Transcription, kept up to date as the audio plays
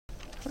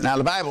Now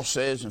the Bible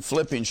says in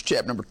Philippians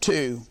chapter number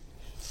 2,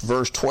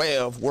 verse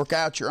 12, work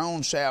out your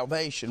own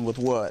salvation with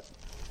what?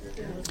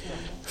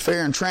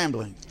 Fear and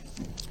trembling.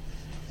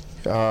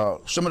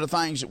 Some of the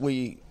things that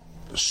we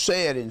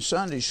said in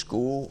Sunday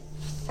school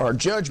are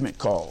judgment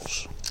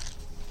calls.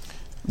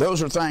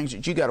 Those are things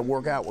that you got to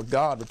work out with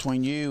God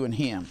between you and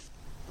Him.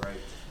 Right.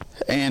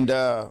 And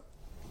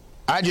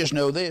I just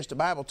know this, the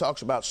Bible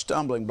talks about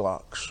stumbling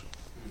blocks.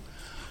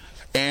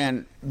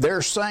 And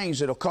there's things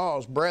that'll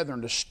cause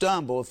brethren to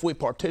stumble if we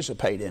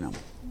participate in them.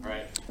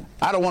 Right.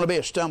 I don't want to be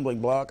a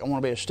stumbling block. I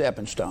want to be a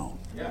stepping stone.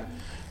 Yeah.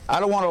 I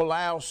don't want to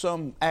allow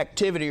some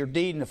activity or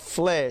deed in the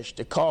flesh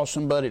to cause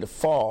somebody to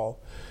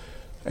fall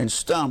and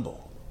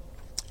stumble.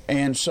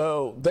 And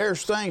so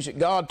there's things that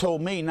God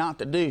told me not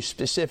to do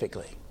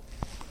specifically.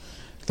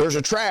 There's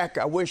a track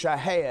I wish I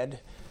had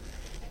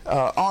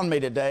on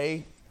me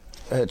today.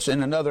 It's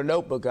in another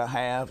notebook I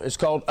have. It's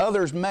called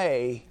Others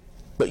May,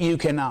 But You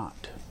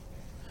Cannot.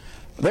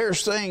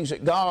 There's things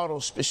that God will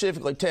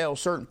specifically tell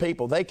certain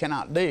people they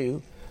cannot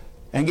do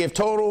and give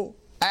total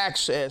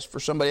access for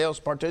somebody else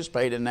to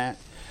participate in that,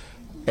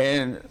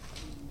 and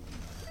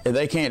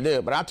they can't do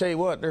it. But I'll tell you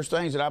what, there's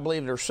things that I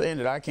believe are sin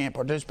that I can't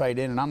participate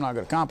in and I'm not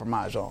going to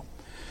compromise on.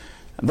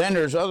 And then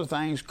there's other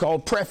things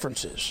called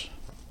preferences.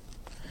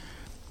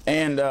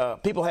 And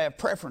people have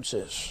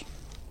preferences.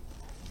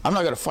 I'm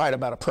not going to fight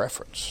about a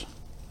preference.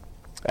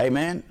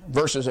 Amen?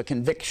 Versus a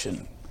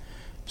conviction.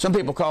 Some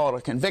people call it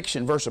a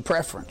conviction versus a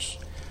preference.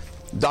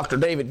 Dr.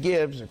 David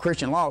Gibbs, the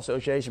Christian Law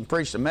Association,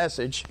 preached a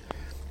message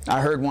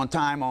I heard one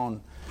time on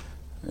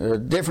the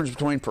difference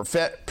between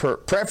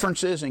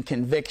preferences and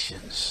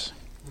convictions.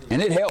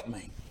 And it helped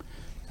me.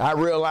 I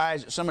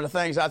realized that some of the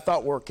things I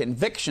thought were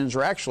convictions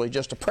are actually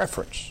just a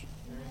preference.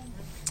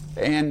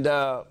 And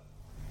I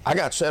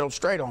got settled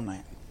straight on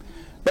that.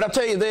 But I'll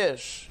tell you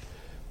this,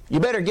 you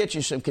better get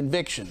you some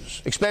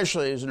convictions,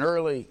 especially as an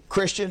early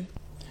Christian.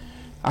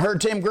 I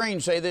heard Tim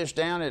Green say this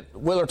down at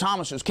Willard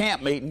Thomas's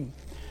camp meeting.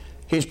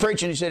 He was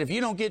preaching, he said, if you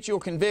don't get your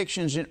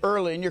convictions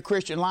early in your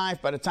Christian life,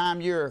 by the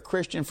time you're a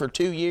Christian for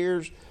 2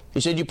 years,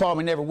 he said, you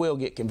probably never will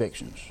get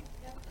convictions.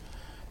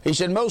 He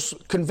said,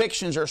 most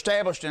convictions are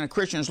established in a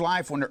Christian's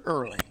life when they're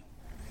early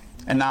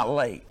and not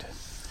late.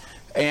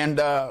 And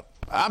I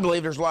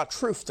believe there's a lot of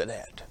truth to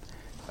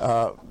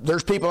that.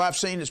 There's people I've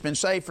seen that's been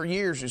saved for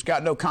years that's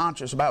got no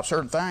conscience about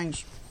certain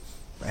things.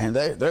 And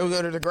they'll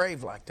go to the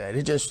grave like that.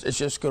 It's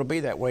just going to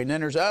be that way. And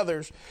then there's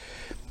others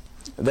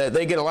that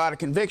they get a lot of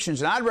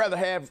convictions. And I'd rather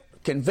have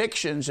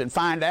convictions and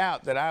find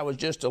out that I was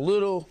just a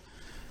little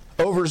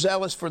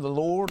overzealous for the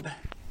Lord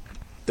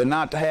than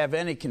not to have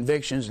any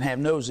convictions and have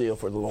no zeal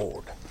for the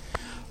Lord.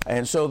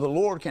 And so the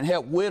Lord can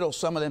help whittle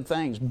some of them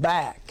things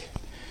back.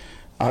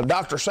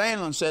 Dr.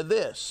 Sandlin said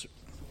this.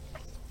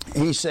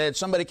 He said,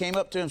 somebody came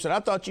up to him and said,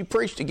 I thought you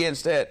preached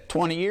against that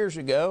 20 years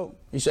ago.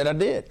 He said, I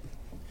did.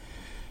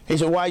 He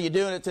said, why are you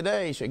doing it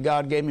today? He said,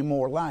 God gave me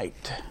more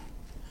light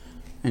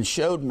and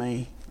showed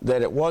me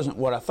that it wasn't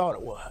what I thought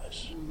it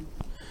was.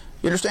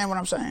 You understand what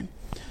I'm saying?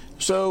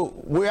 So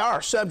we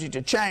are subject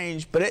to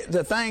change, but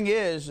the thing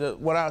is,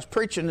 what I was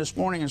preaching this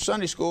morning in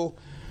Sunday school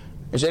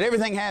is that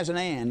everything has an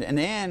end, and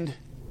the end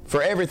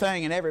for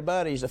everything and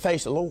everybody is to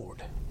face the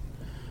Lord.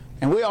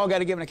 And we all got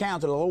to give an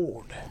account to the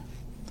Lord.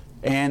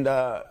 And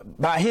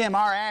by Him,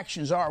 our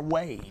actions are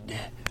weighed.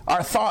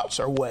 Our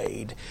thoughts are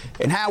weighed.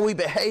 And how we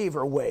behave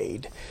are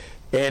weighed.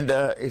 And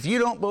if you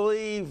don't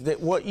believe that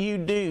what you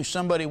do,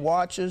 somebody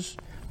watches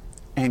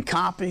and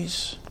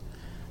copies,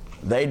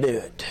 they do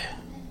it.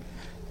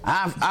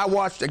 I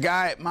watched a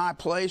guy at my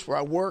place where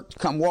I worked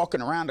come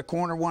walking around the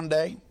corner one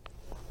day.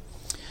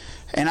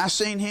 And I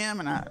seen him,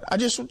 and I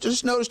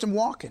just noticed him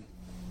walking.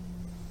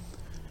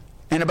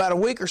 And about a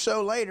week or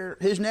so later,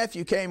 his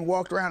nephew came and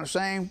walked around the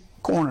same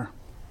corner.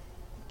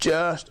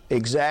 Just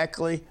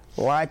exactly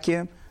like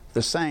him,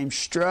 the same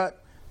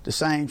strut, the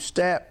same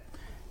step.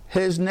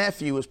 His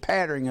nephew was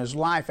patterning his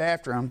life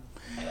after him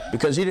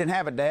because he didn't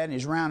have a dad and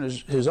he's around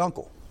his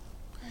uncle.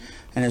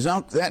 And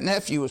that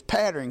nephew was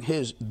patterning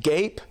his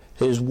gape,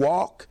 his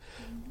walk,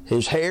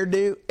 his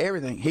hairdo,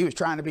 everything. He was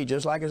trying to be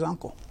just like his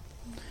uncle.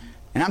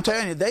 And I'm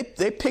telling you,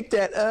 they picked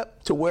that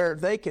up to where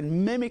they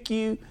can mimic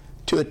you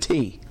to a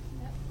T.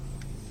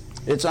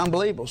 It's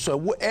unbelievable.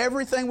 So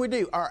everything we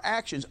do, our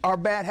actions, our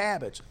bad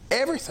habits,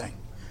 everything,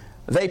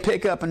 they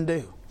pick up and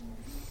do.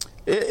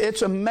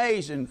 It's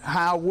amazing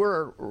how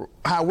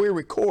we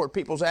record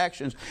people's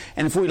actions.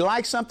 And if we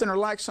like something or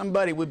like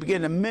somebody, we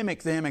begin to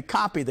mimic them and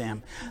copy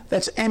them.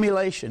 That's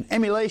emulation.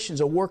 Emulation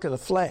is a work of the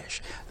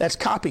flesh. That's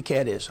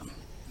copycatism.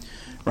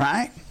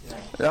 Right?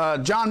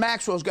 John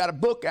Maxwell's got a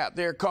book out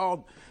there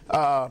called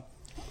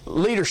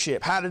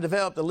Leadership, How to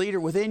Develop the Leader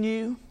Within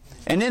You.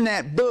 And in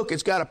that book,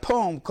 it's got a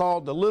poem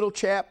called The Little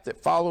Chap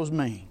That Follows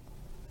Me.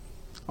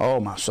 Oh,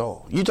 my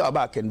soul. You talk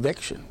about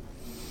conviction.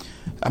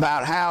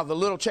 About how the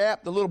little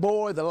chap, the little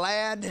boy, the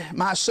lad,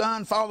 my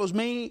son follows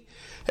me,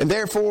 and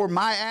therefore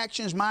my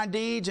actions, my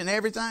deeds, and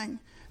everything.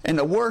 And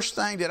the worst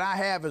thing that I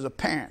have as a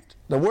parent,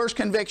 the worst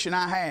conviction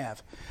I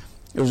have,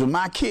 is when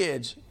my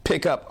kids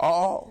pick up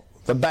all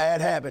the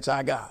bad habits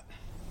I got.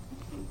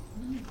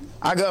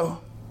 I go,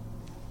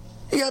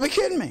 you got to be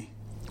kidding me.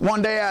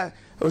 One day I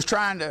was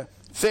trying to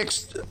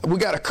fix, we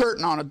got a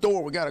curtain on a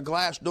door. We got a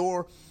glass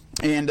door,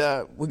 and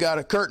we got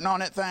a curtain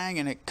on that thing,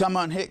 and it come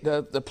unhooked.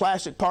 The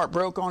plastic part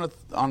broke on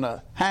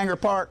the hanger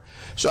part.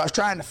 So I was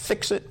trying to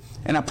fix it,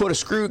 and I put a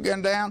screw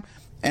gun down,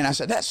 and I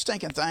said, that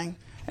stinking thing.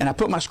 And I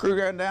put my screw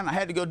gun down. I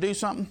had to go do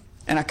something,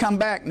 and I come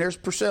back, and there's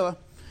Priscilla.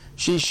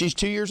 She's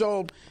 2 years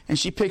old, and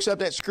she picks up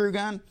that screw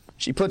gun.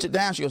 She puts it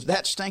down. She goes,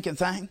 that stinking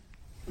thing.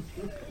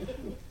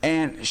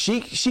 And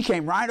she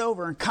came right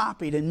over and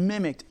copied and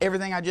mimicked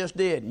everything I just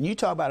did. And you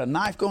talk about a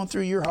knife going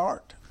through your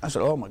heart. I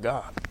said, oh my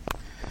God.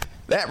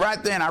 That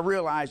right then I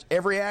realized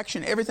every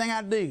action, everything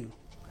I do,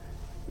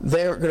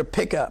 they're going to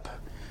pick up.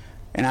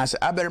 And I said,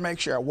 I better make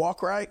sure I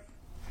walk right.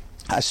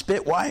 I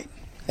spit white.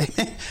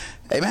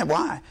 Amen.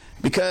 Why?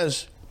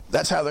 Because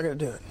that's how they're going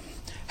to do it.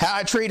 How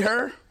I treat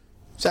her,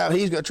 that's how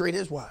he's going to treat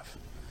his wife.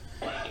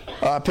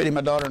 Oh, I pity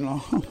my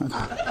daughter-in-law.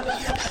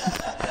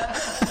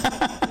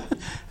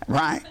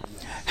 Right?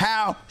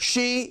 How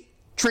she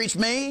treats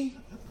me,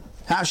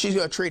 how she's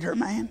going to treat her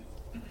man.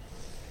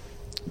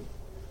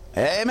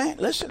 Amen.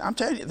 Listen, I'm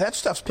telling you, that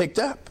stuff's picked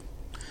up.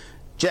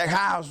 Jack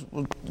Hyles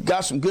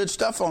got some good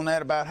stuff on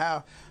that about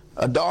how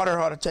a daughter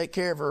ought to take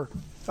care of her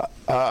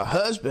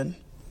husband.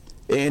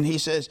 And he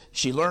says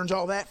she learns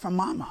all that from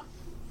mama.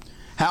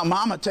 How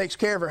mama takes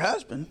care of her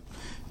husband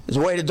is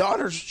the way the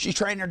daughters, she's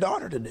training her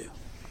daughter to do.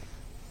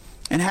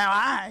 And how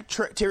I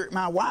treat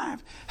my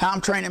wife, how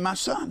I'm training my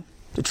son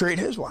to treat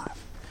his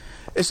wife.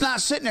 It's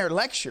not sitting there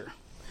lecture.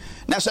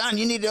 Now, son,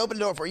 you need to open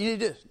the door for you. You need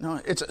to do this.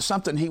 No, it's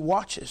something he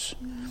watches.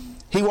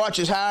 He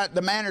watches how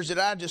the manners that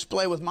I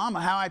display with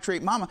mama, how I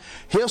treat mama.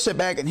 He'll sit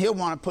back and he'll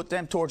want to put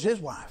them towards his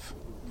wife.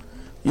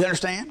 You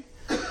understand?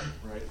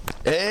 Right.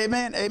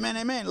 Amen, amen,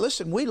 amen.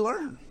 Listen, we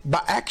learn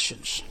by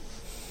actions.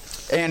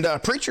 And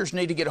preachers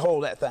need to get a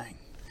hold of that thing.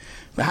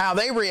 How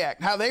they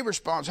react, how they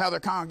respond, how their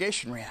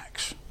congregation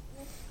reacts.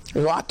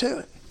 There's a lot to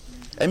it.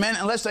 Amen.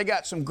 Unless they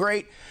got some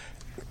great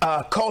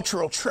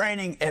cultural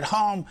training at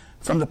home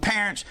from the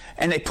parents,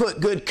 and they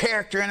put good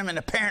character in them, and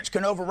the parents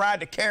can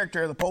override the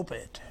character of the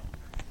pulpit.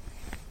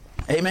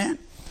 Amen.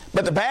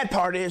 But the bad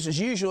part is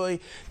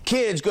usually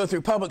kids go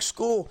through public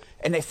school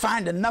and they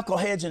find the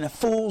knuckleheads and the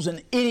fools and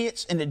the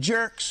idiots and the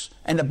jerks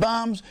and the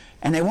bums,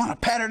 and they want to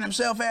pattern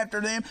themselves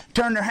after them,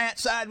 turn their hat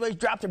sideways,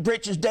 drop their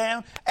britches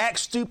down, act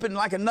stupid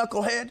like a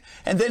knucklehead,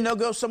 and then they'll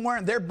go somewhere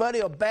and their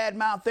buddy will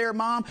badmouth their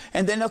mom,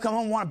 and then they'll come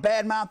home and want to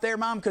badmouth their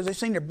mom because they've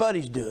seen their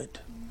buddies do it.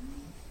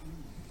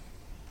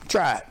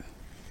 Try it.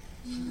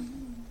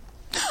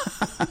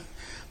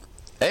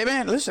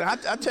 Amen. Listen, I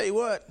tell you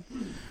what,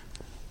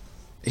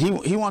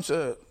 he wants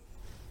to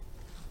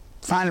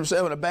find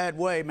himself in a bad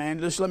way, man.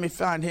 Just let me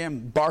find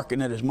him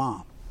barking at his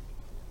mom.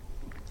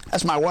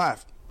 That's my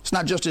wife. It's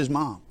not just his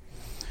mom.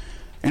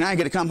 And I ain't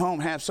going to come home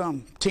and have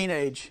some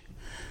teenage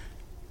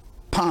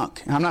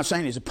punk. And I'm not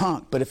saying he's a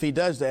punk, but if he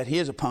does that, he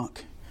is a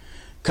punk.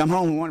 Come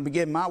home and want to be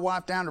giving my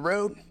wife down the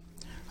road.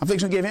 I'm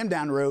fixing to give him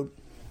down the road.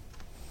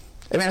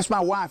 I mean, that's my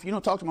wife. You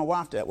don't talk to my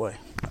wife that way.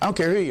 I don't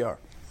care who you are.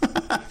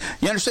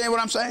 You understand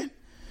what I'm saying?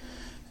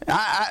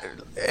 I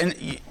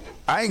ain't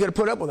going to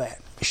put up with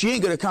that. She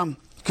ain't going to come,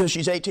 because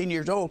she's 18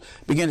 years old,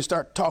 begin to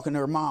start talking to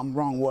her mom the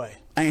wrong way.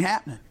 Ain't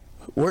happening.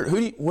 Where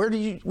do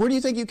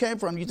you think you came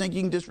from? You think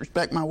you can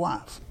disrespect my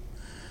wife?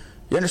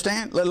 You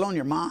understand? Let alone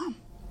your mom.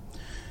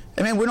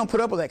 I mean, we don't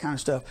put up with that kind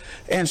of stuff.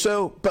 And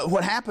so, but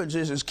what happens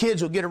is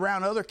kids will get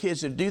around other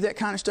kids that do that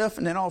kind of stuff,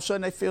 and then all of a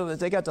sudden they feel that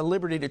they got the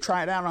liberty to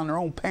try it out on their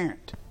own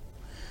parent.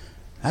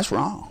 That's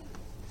wrong.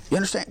 You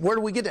understand? Where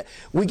do we get that?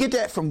 We get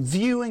that from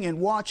viewing and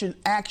watching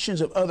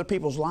actions of other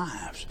people's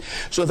lives.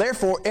 So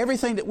therefore,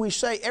 everything that we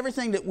say,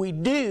 everything that we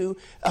do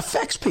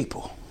affects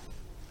people.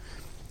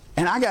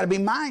 And I got to be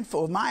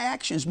mindful of my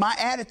actions, my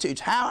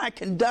attitudes, how I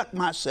conduct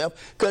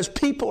myself, because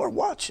people are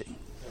watching.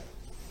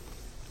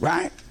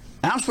 Right?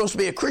 And I'm supposed to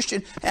be a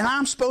Christian, and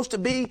I'm supposed to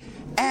be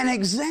an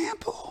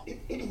example.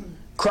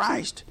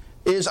 Christ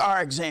is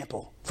our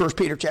example. 1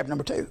 Peter chapter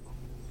number 2.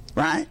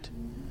 Right?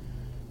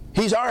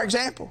 He's our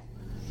example.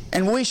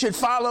 And we should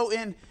follow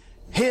in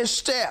His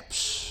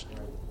steps.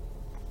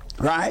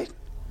 Right?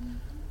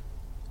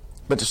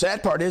 But the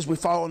sad part is we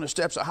follow in the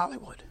steps of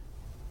Hollywood.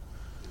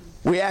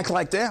 We act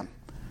like them.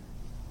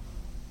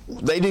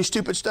 They do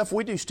stupid stuff,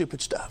 we do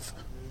stupid stuff.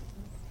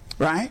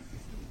 Right?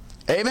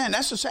 Amen.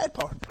 That's the sad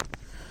part.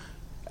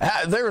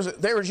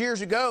 There was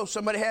years ago,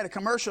 somebody had a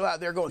commercial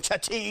out there going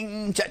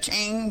cha-ching,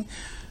 cha-ching.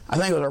 I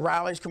think it was a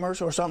Riley's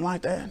commercial or something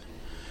like that.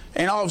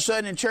 And all of a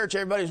sudden in church,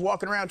 everybody's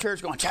walking around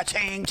church going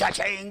cha-ching,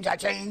 cha-ching,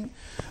 cha-ching.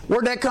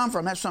 Where'd that come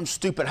from? That's some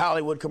stupid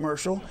Hollywood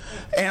commercial.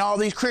 And all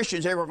these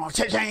Christians, they were going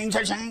cha-ching,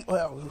 cha-ching.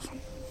 Well,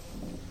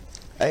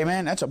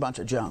 amen, that's a bunch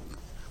of junk.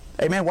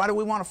 Amen, why do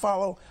we want to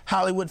follow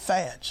Hollywood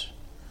fads?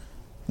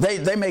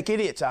 They make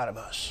idiots out of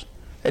us.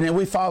 And then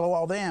we follow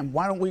all them.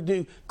 Why don't we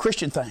do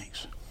Christian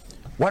things?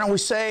 Why don't we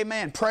say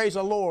amen, praise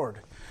the Lord,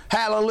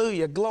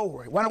 hallelujah,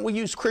 glory? Why don't we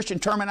use Christian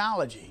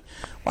terminology?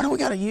 Why don't we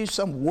got to use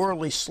some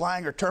worldly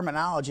slang or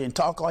terminology and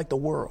talk like the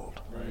world?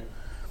 Right.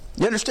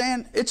 You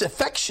understand? It's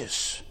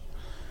infectious.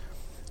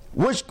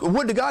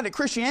 Would to God that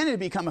Christianity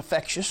become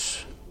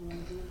infectious.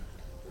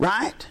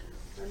 Right?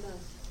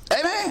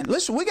 Amen.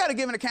 Listen, we got to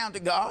give an account to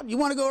God. You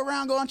want to go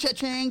around going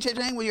cha-ching,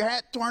 cha-ching with your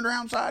hat turned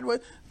around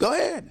sideways? Go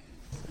ahead.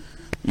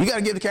 You got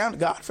to give an account to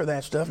God for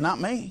that stuff, not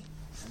me.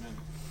 Amen.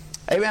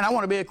 Amen. I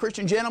want to be a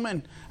Christian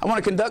gentleman. I want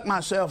to conduct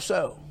myself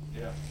so.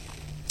 Yeah.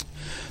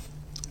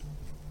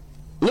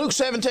 Luke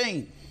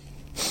 17,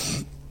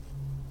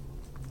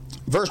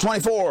 verse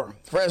 24.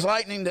 For as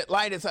lightning that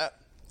lighteth out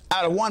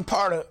of one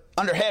part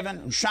under heaven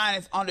and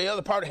shineth on the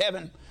other part of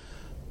heaven,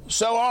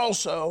 so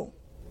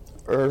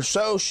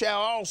shall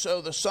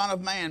also the Son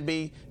of Man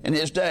be in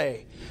his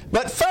day.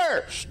 But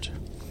first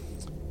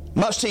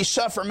must he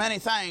suffer many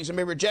things and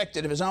be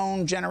rejected of his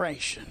own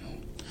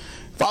generation.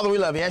 Father, we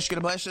love you. I ask you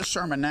to bless this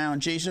sermon now in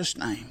Jesus'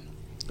 name.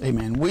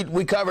 Amen.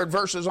 We covered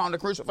verses on the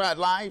crucified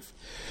life.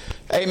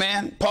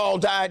 Amen. Paul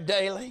died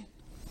daily.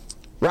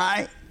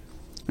 Right?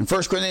 In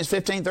 1 Corinthians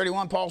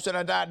 15:31, Paul said,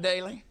 I died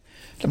daily.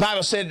 The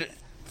Bible said,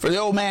 for the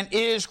old man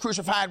is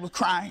crucified with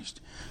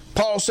Christ.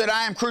 Paul said,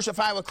 I am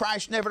crucified with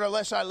Christ,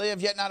 nevertheless I live,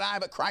 yet not I,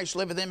 but Christ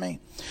liveth in me.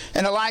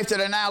 And the life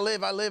that I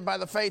live by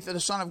the faith of the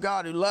Son of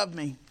God who loved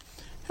me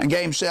and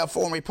gave himself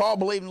for me. Paul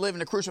believed in living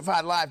the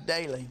crucified life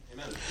daily.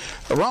 Amen.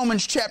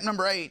 Romans chapter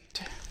number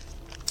 8.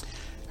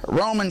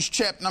 Romans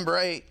chapter number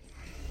 8.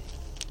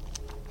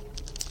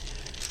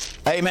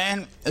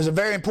 Amen. Is a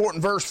very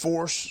important verse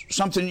for us,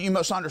 something you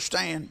must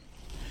understand.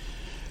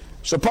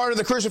 So part of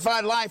the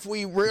crucified life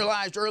we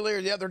realized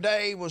earlier the other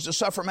day was to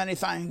suffer many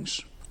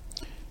things.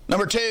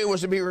 Number 2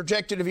 was to be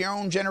rejected of your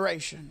own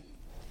generation.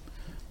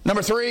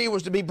 Number 3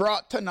 was to be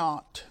brought to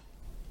naught.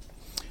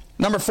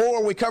 Number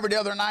 4, we covered the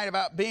other night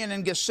about being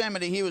in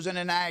Gethsemane. He was in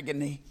an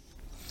agony.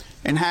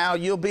 And how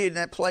you'll be in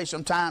that place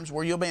sometimes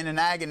where you'll be in an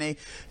agony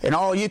and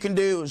all you can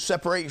do is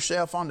separate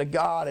yourself unto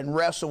God and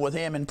wrestle with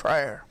Him in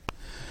prayer.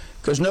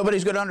 Because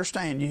nobody's going to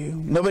understand you.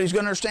 Nobody's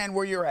going to understand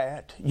where you're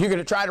at. You're going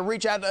to try to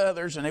reach out to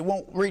others and they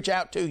won't reach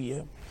out to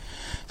you.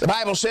 The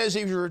Bible says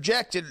he was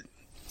rejected,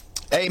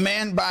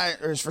 amen,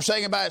 or is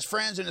forsaken by his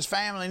friends and his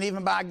family and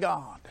even by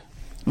God.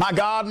 My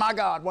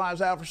God, why hast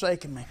thou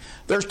forsaken me?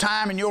 There's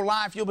time in your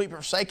life you'll be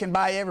forsaken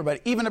by everybody,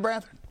 even the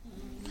brethren.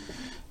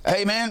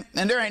 Amen.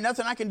 And there ain't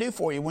nothing I can do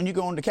for you when you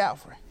go into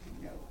Calvary.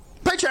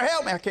 Preacher,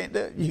 help me. I can't do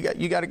it.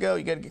 You got to go.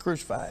 You got to get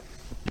crucified.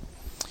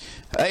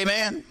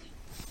 Amen.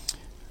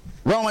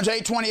 Romans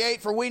 8:28,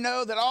 for we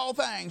know that all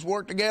things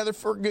work together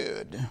for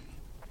good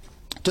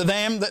to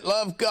them that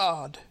love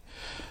God,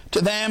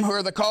 to them who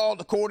are the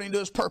called according to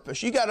His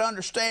purpose. You got to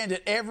understand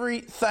that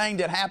everything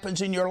that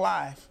happens in your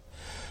life,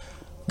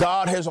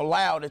 God has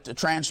allowed it to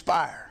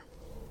transpire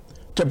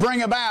to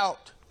bring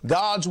about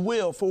God's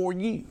will for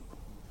you.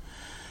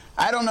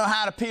 I don't know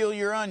how to peel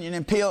your onion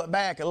and peel it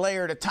back a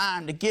layer at a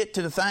time to get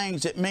to the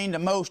things that mean the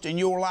most in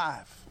your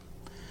life.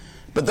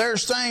 But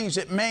there's things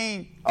that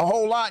mean a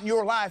whole lot in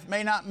your life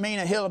may not mean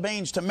a hill of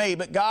beans to me,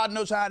 but God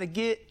knows how to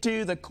get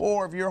to the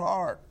core of your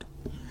heart.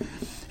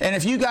 And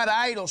if you got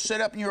idols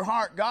set up in your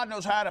heart, God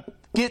knows how to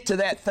get to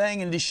that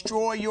thing and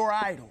destroy your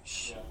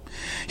idols.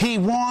 He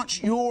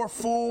wants your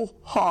full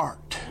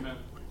heart. Amen.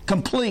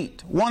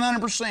 Complete,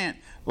 100%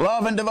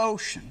 love and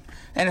devotion.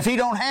 And if He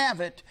don't have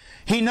it,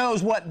 He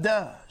knows what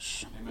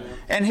does. Amen.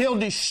 And He'll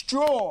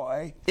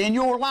destroy in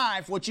your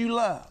life what you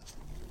love.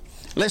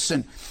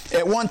 Listen,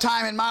 at one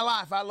time in my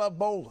life, I loved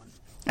bowling.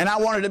 And I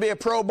wanted to be a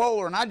pro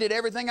bowler, and I did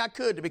everything I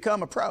could to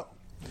become a pro.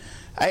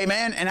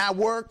 Amen. And I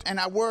worked and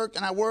I worked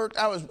and I worked.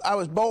 I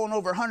was bowling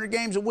over 100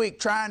 games a week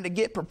trying to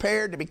get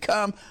prepared to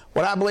become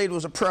what I believed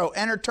was a pro.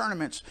 Entered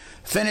tournaments.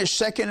 Finished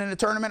second in the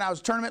tournament. I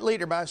was tournament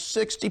leader by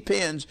 60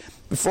 pins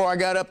before I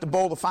got up to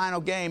bowl the final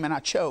game, and I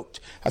choked.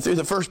 I threw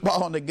the first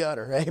ball in the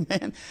gutter.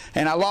 Amen.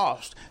 And I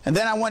lost. And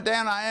then I went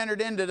down and I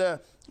entered into the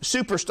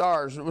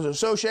Superstars. It was an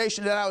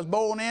association that I was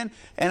bowling in,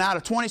 and out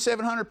of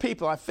 2,700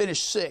 people, I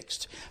finished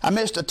 6th. I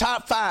missed the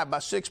top 5 by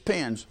 6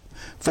 pins.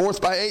 4th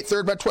by 8,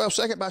 3rd by 12,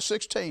 2nd by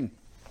 16.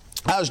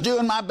 I was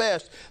doing my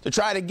best to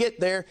try to get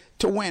there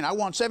to win. I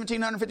won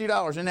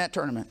 $1,750 in that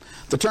tournament.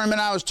 The tournament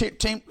I was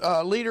team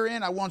leader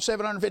in, I won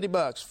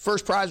 $750.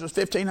 First prize was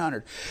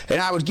 $1,500.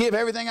 And I would give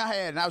everything I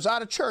had. And I was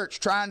out of church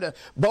trying to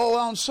bowl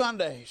on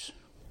Sundays.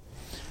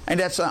 Ain't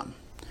that something?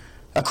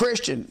 A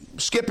Christian,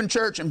 skipping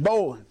church and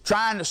bowling,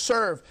 trying to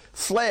serve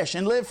flesh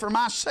and live for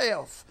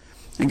myself.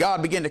 And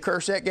God began to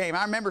curse that game.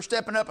 I remember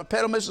stepping up at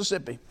Petal,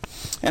 Mississippi.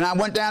 And I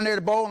went down there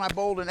to bowl, and I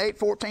bowled an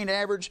 814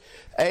 average,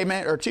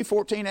 amen, or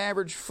 214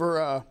 average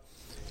for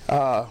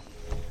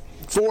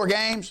 4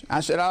 games. I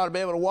said I ought to be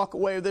able to walk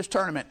away with this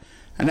tournament.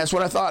 And that's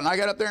what I thought. And I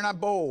got up there and I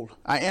bowled.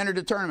 I entered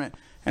the tournament.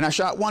 And I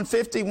shot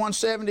 150,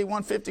 170,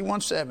 150,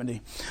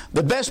 170.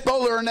 The best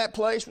bowler in that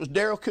place was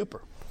Darrell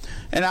Cooper.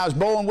 And I was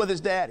bowling with his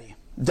daddy,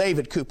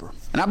 David Cooper.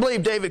 And I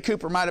believe David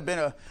Cooper might have been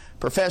a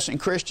professing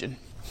Christian.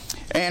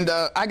 And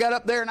I got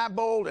up there and I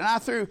bowled, and I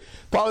threw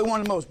probably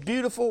one of the most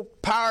beautiful,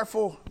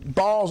 powerful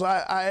balls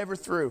I ever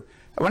threw.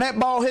 When that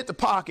ball hit the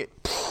pocket,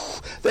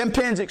 them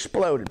pins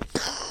exploded.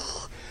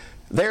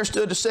 There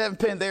stood the 7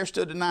 pin, there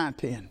stood the 9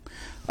 pin.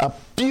 A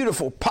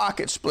beautiful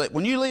pocket split.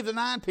 When you leave the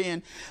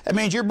 9-pin, that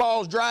means your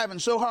ball's driving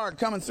so hard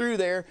coming through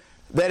there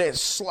that it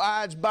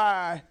slides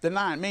by the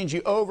 9. It means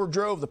you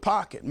overdrove the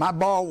pocket. My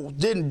ball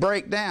didn't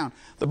break down.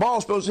 The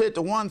ball's supposed to hit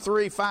the 1,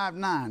 3, 5,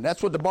 9.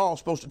 That's what the ball's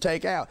supposed to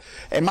take out.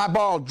 And my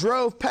ball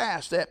drove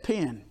past that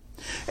pin.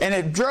 And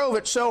it drove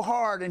it so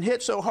hard and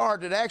hit so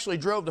hard that it actually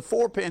drove the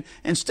 4-pin.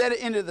 Instead of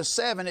into the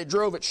 7, it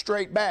drove it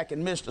straight back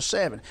and missed the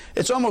 7.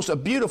 It's almost a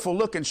beautiful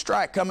looking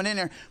strike coming in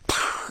there.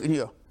 And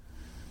you go,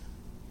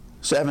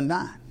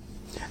 7-9.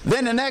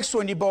 Then the next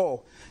one you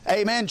bowl.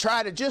 Amen.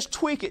 Try to just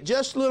tweak it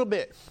just a little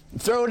bit.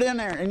 Throw it in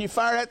there and you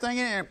fire that thing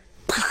in there.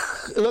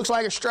 It looks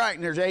like a strike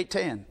and there's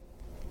 8-10.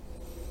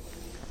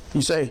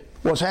 You say,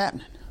 what's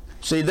happening?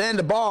 See, then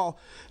the ball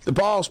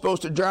is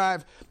supposed to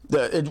drive,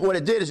 what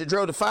it did is it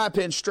drove the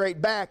 5-pin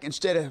straight back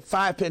instead of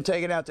 5-pin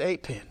taking out the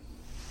 8-pin.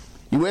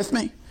 You with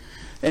me?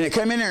 And it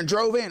came in there and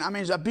drove in. I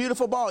mean, it's a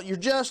beautiful ball. You're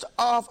just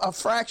off a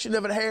fraction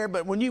of a hair,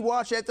 but when you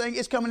watch that thing,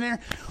 it's coming in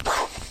there.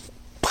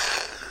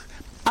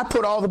 I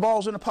put all the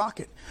balls in a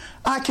pocket.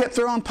 I kept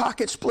throwing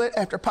pocket split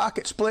after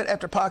pocket split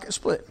after pocket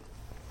split.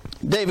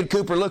 David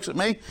Cooper looks at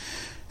me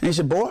and he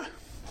said, boy,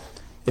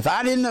 if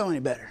I didn't know any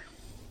better,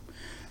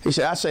 he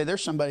said, I'd say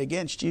there's somebody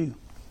against you.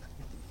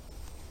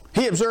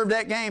 He observed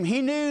that game.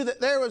 He knew that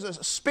there was a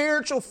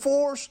spiritual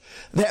force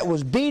that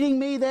was beating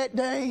me that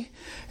day.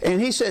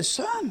 And he said,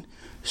 son,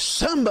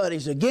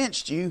 somebody's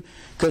against you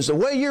because the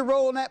way you're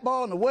rolling that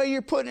ball and the way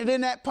you're putting it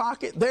in that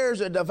pocket,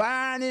 there's a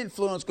divine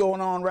influence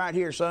going on right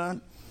here,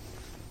 son.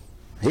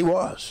 He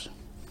was.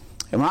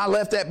 And when I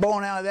left that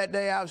bowling alley that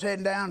day, I was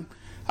heading down.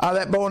 Out of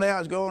that bowling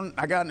alley,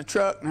 I got in the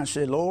truck and I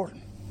said, Lord,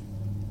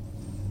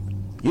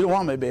 you don't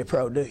want me to be a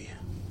pro, do you?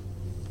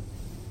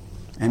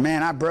 And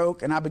man, I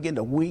broke and I began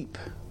to weep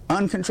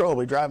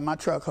uncontrollably driving my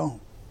truck home.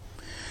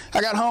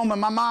 I got home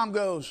and my mom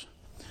goes,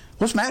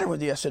 what's the matter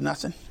with you? I said,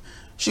 nothing.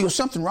 She goes,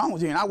 something wrong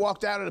with you. And I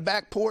walked out of the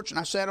back porch and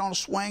I sat on a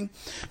swing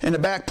in the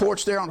back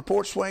porch there on the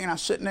porch swing and I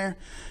was sitting there.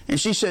 And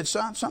she said,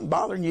 son, something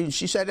bothering you? And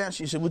she sat down and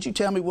she said, would you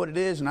tell me what it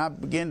is? And I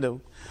began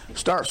to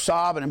start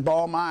sobbing and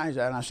bawl my eyes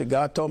out. And I said,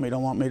 God told me he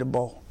don't want me to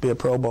bowl, be a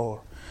pro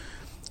bowler.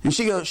 And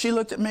she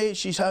looked at me,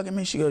 she's hugging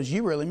me. She goes,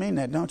 you really mean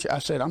that, don't you? I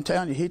said, I'm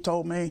telling you, he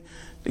told me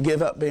to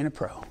give up being a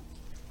pro.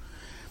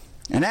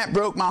 And that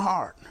broke my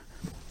heart.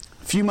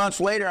 A few months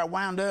later, I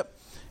wound up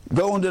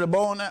going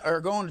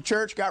to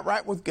church, got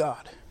right with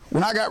God.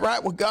 When I got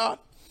right with God,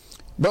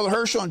 Brother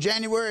Herschel in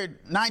January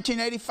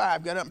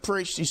 1985 got up and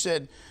preached. He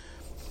said,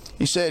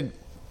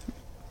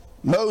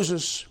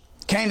 Moses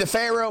came to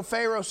Pharaoh.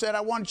 Pharaoh said,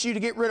 I want you to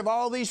get rid of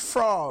all these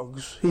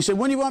frogs. He said,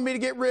 when do you want me to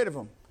get rid of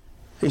them?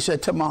 He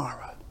said,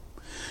 tomorrow.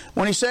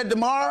 When he said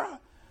tomorrow,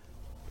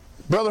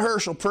 Brother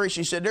Herschel preached.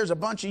 He said, there's a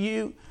bunch of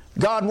you.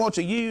 God wants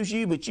to use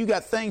you, but you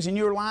got things in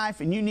your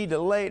life and you need to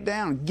lay it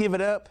down and give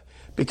it up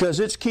because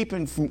it's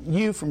keeping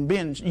you from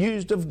being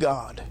used of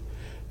God.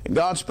 And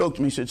God spoke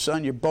to me and said,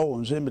 son, your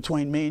bowling's in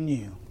between me and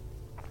you.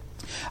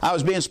 I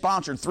was being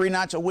sponsored 3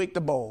 nights a week to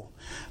bowl.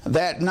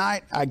 That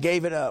night, I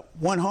gave it up.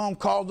 Went home,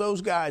 called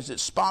those guys that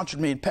sponsored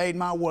me and paid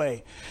my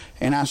way.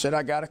 And I said,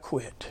 I got to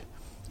quit.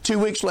 2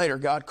 weeks later,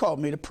 God called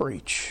me to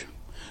preach.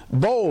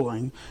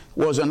 Bowling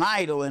was an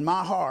idol in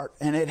my heart,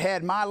 and it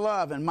had my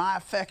love and my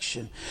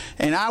affection.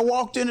 And I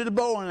walked into the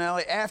bowling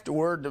alley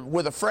afterward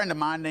with a friend of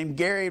mine named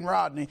Gary and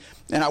Rodney,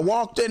 and I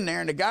walked in there,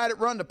 and the guy that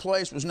run the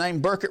place was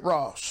named Burkett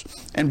Ross.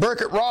 And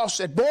Burkett Ross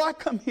said, boy,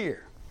 come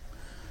here.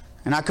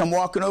 And I come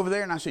walking over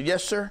there, and I said,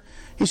 yes, sir.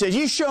 He says,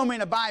 you show me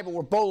in the Bible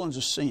where bowling's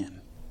a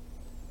sin.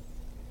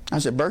 I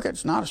said, Burkett,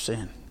 it's not a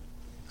sin.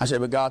 I said,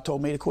 but God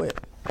told me to quit.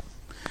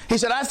 He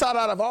said, I thought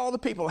out of all the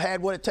people who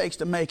had what it takes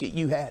to make it,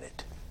 you had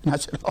it. And I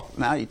said, oh,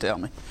 now you tell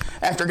me.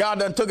 After God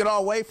done took it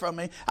all away from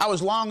me, I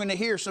was longing to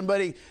hear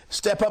somebody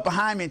step up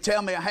behind me and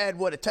tell me I had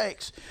what it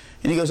takes.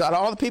 And he goes, out of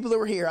all the people that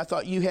were here, I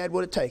thought you had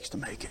what it takes to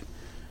make it.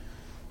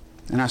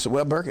 And I said,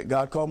 well, Burkett,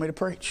 God called me to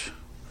preach.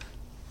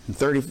 And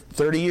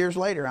 30 years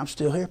later, I'm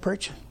still here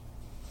preaching.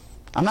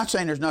 I'm not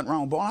saying there's nothing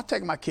wrong with bowling. I'll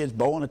take my kids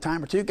bowling a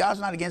time or two.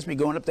 God's not against me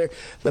going up there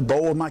to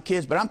bowl with my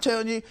kids. But I'm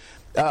telling you,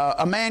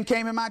 a man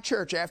came in my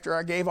church after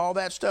I gave all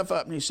that stuff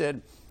up, and he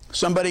said,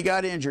 somebody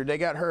got injured, they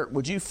got hurt.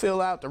 Would you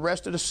fill out the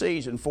rest of the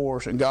season for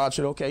us? And God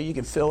said, okay, you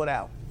can fill it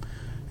out.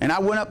 And I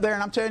went up there,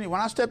 and I'm telling you,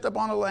 when I stepped up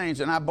on the lanes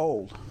and I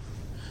bowled,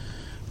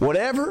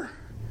 whatever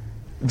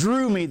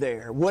drew me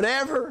there,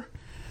 whatever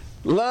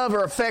love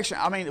or affection,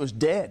 I mean, it was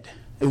dead.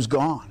 It was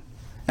gone.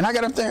 And I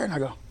got up there and I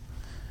go,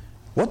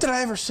 what did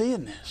I ever see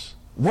in this?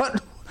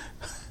 What?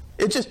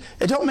 It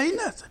don't mean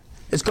nothing.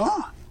 It's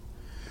gone.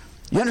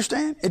 You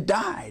understand? It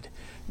died.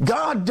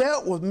 God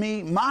dealt with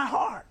me, my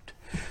heart.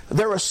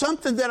 There was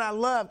something that I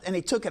loved, and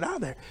he took it out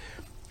of there.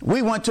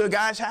 We went to a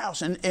guy's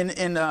house in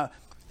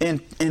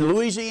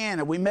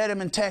Louisiana. We met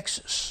him in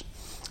Texas.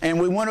 And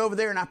we went over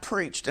there, and I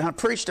preached. And I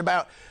preached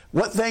about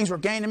what things were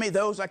gained to me,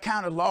 those I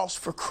counted lost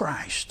for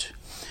Christ.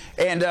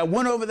 And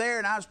went over there,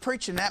 and I was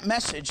preaching that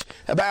message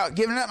about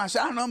giving up. I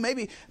said, I don't know,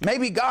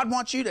 maybe God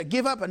wants you to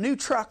give up a new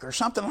truck or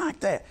something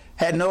like that.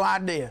 Had no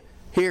idea.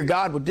 Here,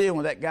 God was dealing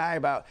with that guy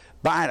about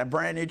buying a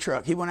brand new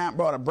truck. He went out and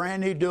bought a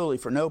brand new dually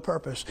for no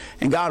purpose,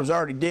 and God was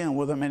already dealing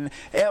with him. And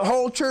the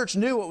whole church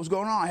knew what was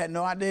going on. I had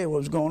no idea what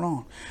was going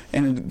on.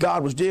 And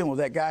God was dealing with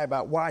that guy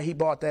about why he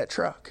bought that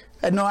truck.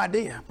 I had no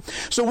idea.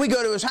 So we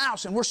go to his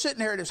house, and we're sitting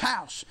there at his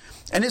house,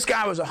 and this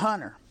guy was a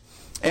hunter.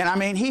 And I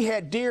mean, he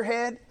had deer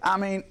head. I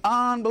mean,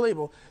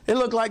 unbelievable. It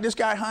looked like this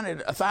guy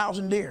hunted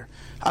 1,000 deer.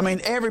 I mean,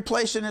 every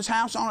place in his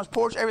house, on his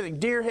porch, everything.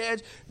 Deer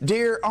heads,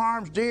 deer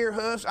arms, deer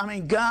hoofs. I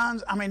mean,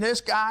 guns. I mean, this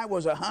guy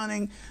was a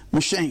hunting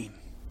machine.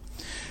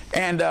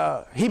 And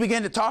he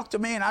began to talk to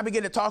me, and I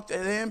began to talk to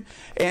him.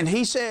 And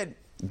he said,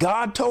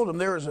 God told him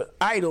there was an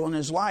idol in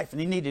his life,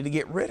 and he needed to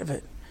get rid of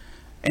it.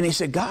 And he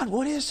said, God,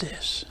 what is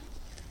this?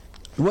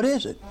 What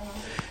is it?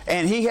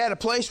 And he had a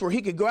place where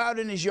he could go out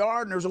in his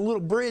yard, and there was a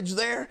little bridge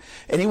there.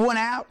 And he went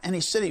out, and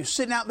he said he was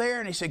sitting out there,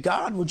 and he said,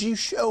 God, would you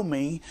show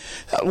me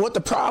what the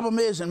problem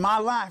is in my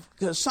life,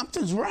 because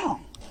something's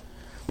wrong.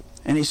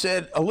 And he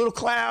said a little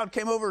cloud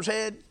came over his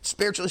head,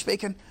 spiritually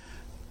speaking,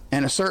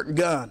 and a certain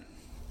gun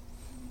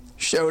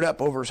showed up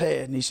over his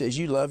head. And he says,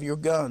 you love your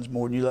guns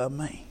more than you love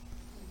me.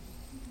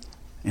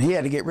 And he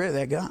had to get rid of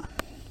that gun.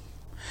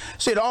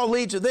 See, it all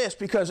leads to this,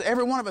 because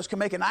every one of us can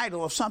make an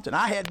idol of something.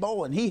 I had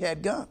bowling, he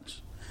had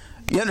guns.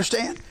 You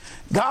understand?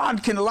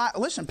 God can allow,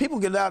 listen, people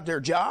get out their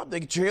job,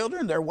 their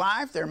children, their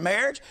wife, their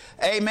marriage,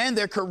 amen,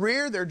 their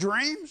career, their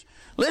dreams.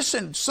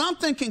 Listen,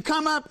 something can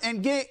come up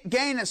and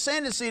gain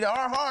ascendancy to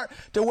our heart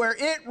to where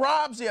it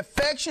robs the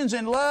affections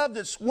and love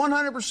that's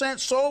 100%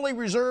 solely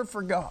reserved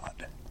for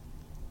God.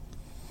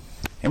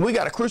 And we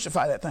got to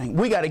crucify that thing.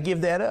 We got to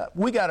give that up.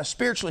 We got to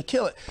spiritually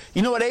kill it.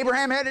 You know what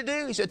Abraham had to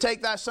do? He said,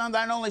 take thy son,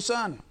 thine only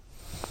son,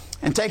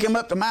 and take him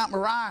up to Mount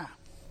Moriah,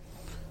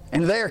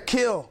 and there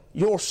kill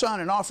your son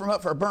and offer him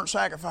up for a burnt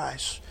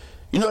sacrifice.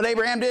 You know what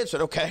Abraham did? He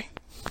said, okay,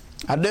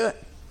 I'll do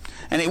it.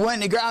 And he went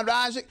and he grabbed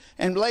Isaac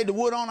and laid the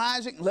wood on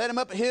Isaac and led him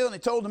up a hill, and he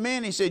told the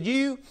men, he said,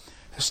 you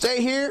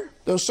stay here,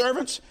 those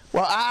servants,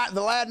 while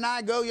the lad and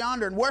I go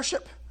yonder and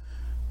worship,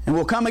 and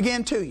we'll come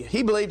again to you.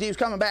 He believed he was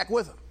coming back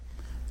with them,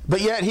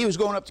 but yet he was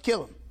going up to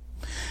kill him.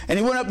 And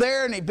he went up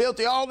there and he built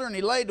the altar, and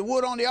he laid the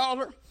wood on the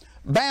altar,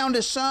 bound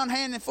his son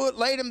hand and foot,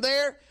 laid him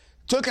there,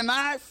 took a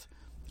knife,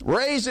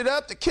 raised it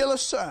up to kill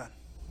his son.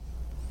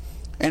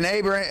 And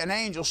an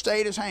angel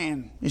stayed his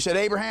hand. He said,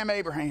 Abraham,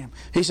 Abraham.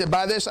 He said,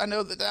 by this I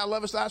know that thou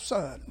lovest thy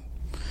son.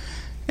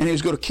 And he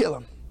was going to kill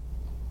him.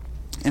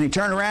 And he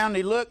turned around and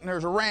he looked, and there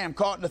was a ram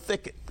caught in the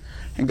thicket.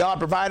 And God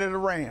provided a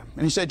ram.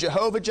 And he said,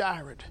 Jehovah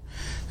Jireh.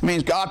 It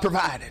means God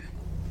provided.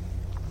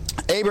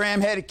 Abraham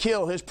had to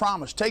kill his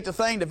promise. Take the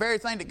very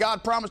thing that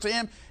God promised to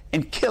him,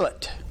 and kill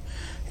it.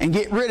 And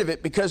get rid of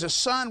it, because his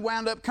son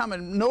wound up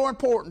coming more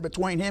important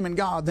between him and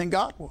God than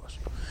God was.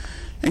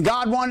 And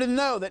God wanted to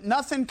know that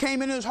nothing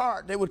came into his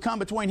heart that would come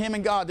between him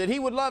and God, that he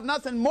would love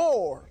nothing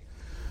more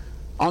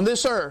on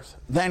this earth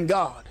than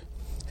God.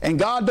 And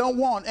God don't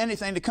want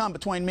anything to come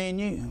between me and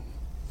you.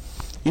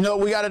 You know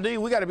what we got to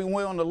do? We got to be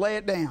willing to lay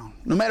it down,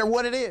 no matter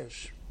what it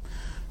is.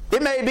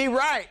 It may be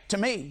right to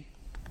me.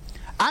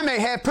 I may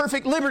have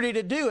perfect liberty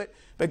to do it,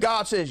 but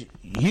God says,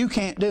 you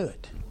can't do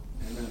it.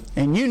 Amen.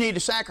 And you need to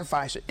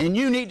sacrifice it, and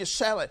you need to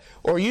sell it,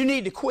 or you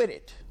need to quit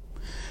it.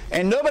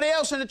 And nobody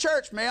else in the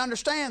church may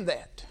understand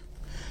that.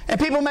 And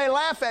people may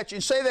laugh at you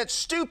and say that's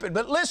stupid,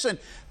 but listen,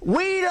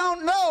 we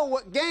don't know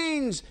what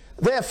gains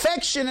the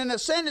affection and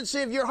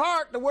ascendancy of your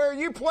heart to where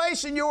you're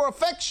placing your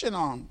affection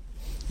on.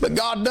 But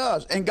God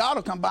does, and God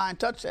will come by and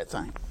touch that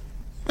thing.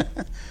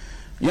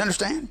 You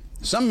understand?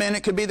 Some men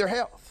it could be their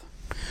health.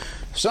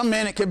 Some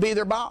men it could be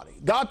their body.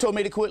 God told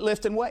me to quit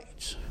lifting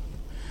weights.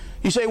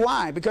 You say,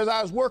 why? Because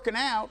I was working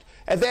out.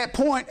 At that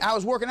point, I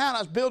was working out. I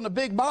was building a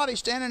big body,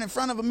 standing in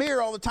front of a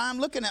mirror all the time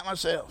looking at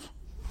myself.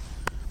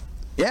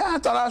 Yeah, I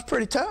thought I was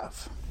pretty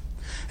tough.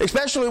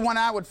 Especially when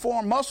I would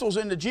form muscles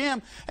in the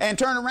gym and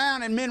turn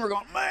around and men were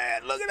going,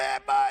 man, look at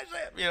that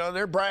bicep. You know,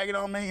 they're bragging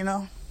on me, you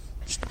know.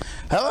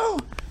 Hello?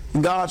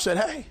 And God said,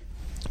 hey,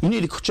 you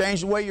need to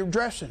change the way you're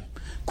dressing.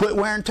 Quit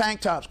wearing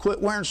tank tops. Quit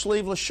wearing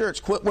sleeveless shirts.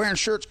 Quit wearing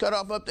shirts cut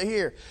off up to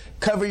here.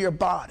 Cover your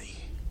body.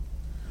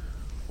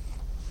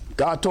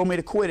 God told me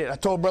to quit it. I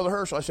told Brother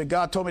Herschel, I said,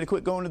 God told me to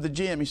quit going to the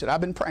gym. He said,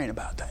 I've been praying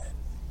about that.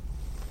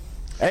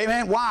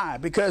 Amen. Why?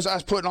 Because I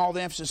was putting all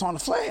the emphasis on the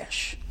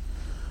flesh.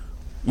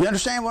 You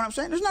understand what I'm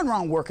saying? There's nothing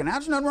wrong with working out.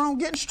 There's nothing wrong with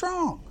getting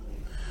strong.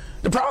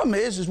 The problem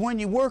is when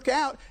you work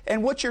out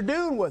and what you're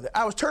doing with it.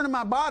 I was turning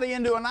my body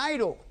into an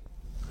idol.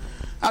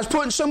 I was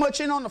putting so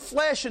much in on the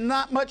flesh and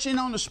not much in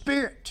on the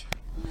spirit.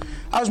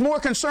 I was more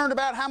concerned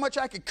about how much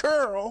I could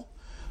curl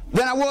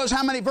than I was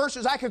how many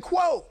verses I could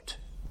quote.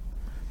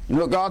 You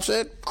know what God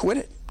said? Quit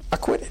it. I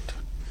quit it.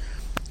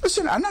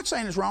 Listen, I'm not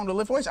saying it's wrong to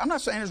lift weights. I'm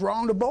not saying it's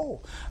wrong to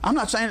bowl. I'm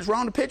not saying it's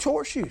wrong to pitch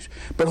horseshoes.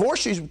 But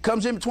horseshoes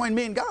comes in between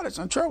me and God, it's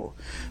in trouble.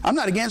 I'm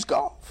not against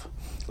golf.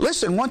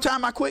 Listen, one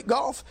time I quit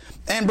golf,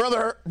 and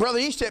Brother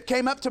Eastep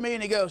came up to me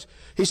and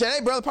he said,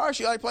 hey, Brother Parks,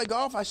 you like to play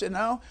golf? I said,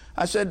 no.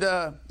 I said,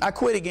 I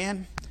quit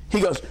again. He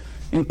goes,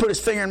 and he put his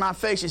finger in my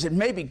face. He said,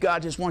 maybe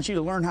God just wants you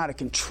to learn how to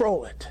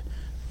control it.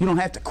 You don't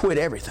have to quit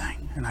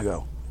everything. And I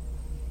go,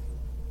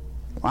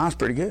 well, that's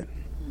pretty good.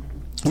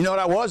 You know what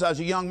I was? I was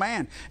a young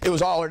man. It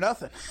was all or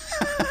nothing.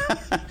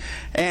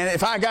 And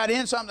if I got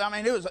in something, I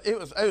mean, it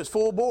was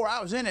full bore.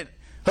 I was in it,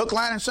 hook,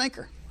 line, and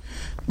sinker.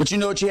 But you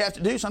know what you have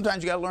to do?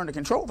 Sometimes you got to learn to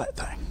control that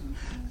thing.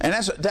 And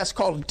that's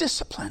called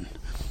discipline.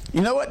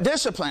 You know what?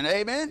 Discipline,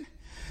 amen?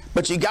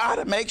 But you got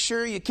to make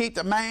sure you keep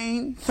the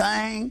main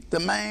thing the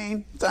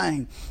main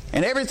thing.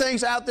 And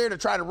everything's out there to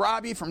try to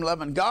rob you from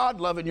loving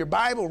God, loving your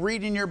Bible,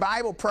 reading your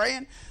Bible,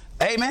 praying.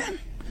 Amen?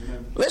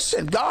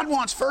 Listen, God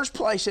wants first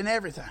place in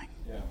everything.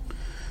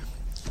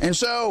 And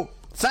so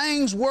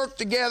things work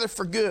together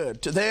for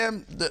good to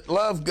them that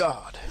love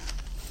God,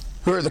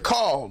 who are the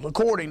called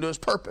according to His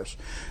purpose.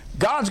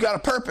 God's got a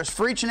purpose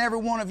for each and every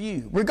one of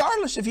you,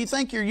 regardless if you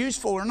think you're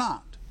useful or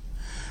not.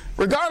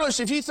 Regardless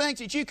if you think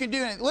that you can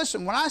do it.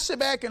 Listen, when I sit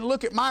back and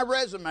look at my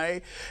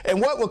resume and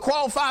what would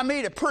qualify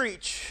me to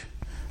preach,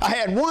 I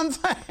had one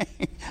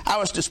thing. I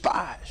was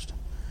despised.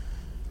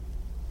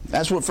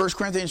 That's what 1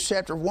 Corinthians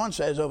chapter 1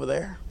 says over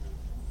there.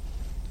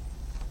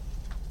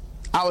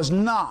 I was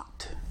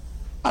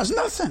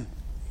nothing.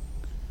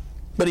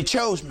 But He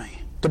chose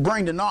me to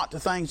bring to naught the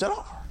things that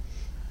are.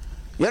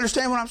 You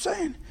understand what I'm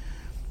saying?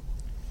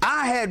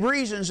 I had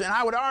reasons, and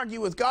I would argue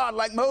with God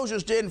like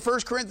Moses did in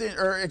 1 Corinthians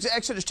or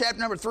Exodus chapter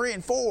number 3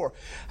 and 4.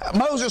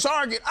 Moses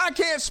argued, I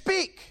can't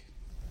speak.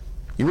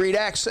 You read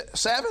Acts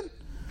 7,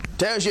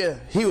 tells you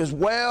he was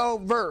well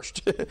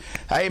versed,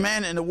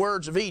 amen, in the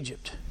words of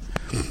Egypt.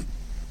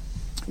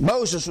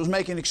 Moses was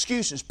making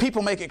excuses.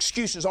 People make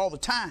excuses all the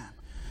time.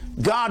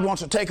 God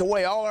wants to take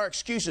away all our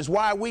excuses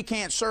why we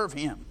can't serve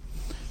Him.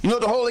 You know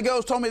what the Holy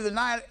Ghost told me the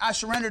night I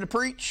surrendered to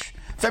preach?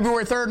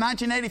 February 3rd,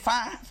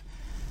 1985.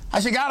 I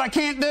said, God, I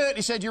can't do it.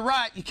 He said, you're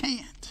right, you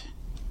can't.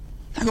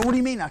 I go, what do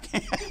you mean I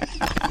can't?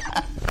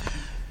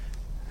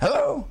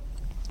 Hello?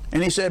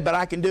 And He said, but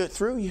I can do it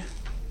through you.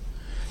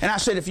 And I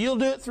said, if you'll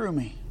do it through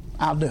me,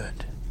 I'll do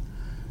it.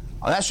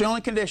 Well, that's the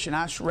only condition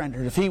I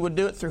surrendered, if He would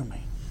do it through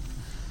me.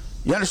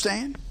 You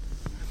understand?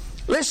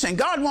 Listen,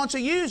 God wants to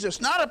use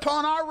us, not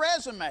upon our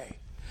resume,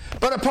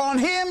 but upon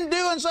Him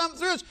doing something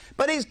through us.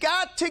 But He's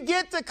got to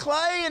get the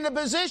clay in the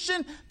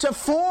position to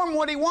form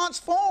what He wants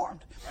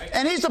formed. Right.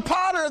 And He's the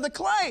potter of the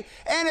clay.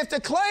 And if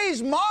the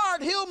clay's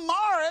marred, He'll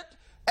mar it.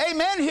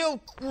 Amen.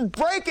 He'll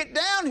break it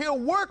down. He'll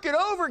work it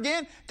over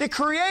again to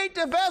create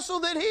the vessel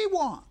that He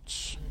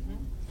wants.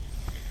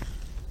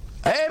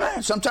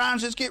 Amen.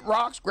 Sometimes it's get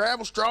rocks,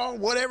 gravel, straw,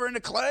 whatever in the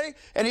clay,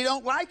 and He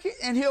don't like it,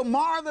 and He'll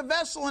mar the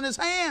vessel in His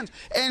hands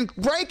and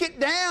break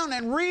it down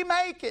and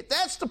remake it.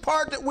 That's the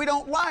part that we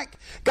don't like.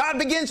 God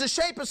begins to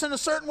shape us in a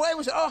certain way.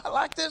 We say, oh, I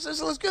like this.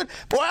 This looks good.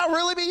 Boy, I'll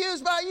really be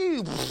used by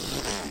you.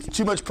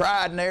 Too much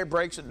pride in there,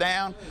 breaks it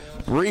down,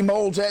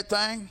 remolds that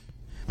thing.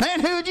 Man,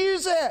 who'd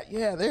use that?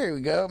 Yeah, there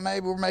we go.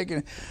 Maybe we're making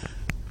it.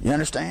 You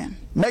understand?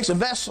 Makes a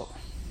vessel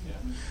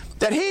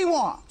that He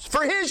wants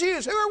for His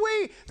use. Who are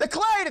we, the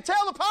clay, to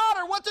tell the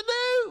potter what to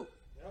do?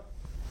 Yep.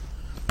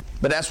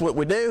 But that's what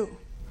we do.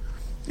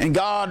 And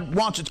God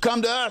wants it to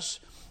come to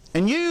us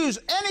and use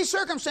any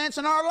circumstance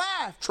in our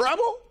life.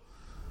 Trouble,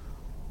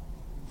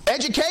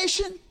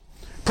 education,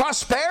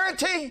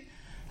 prosperity.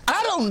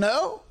 I don't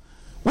know.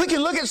 We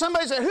can look at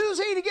somebody and say, who's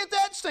he to get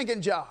that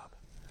stinking job?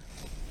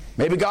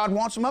 Maybe God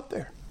wants him up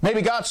there.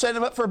 Maybe God's setting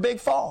him up for a big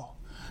fall.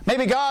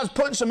 Maybe God's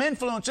putting some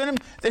influence in him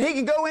that he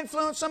can go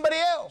influence somebody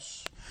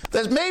else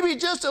that's maybe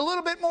just a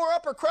little bit more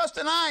upper crust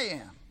than I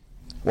am.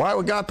 Why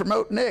would God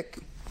promote Nick?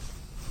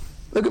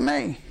 Look at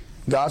me.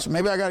 God said,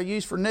 maybe I got a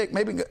use for Nick.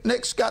 Maybe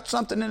Nick's got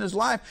something in his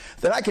life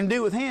that I can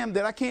do with him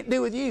that I can't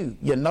do with you,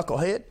 you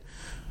knucklehead.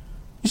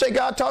 You say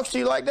God talks to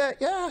you like that?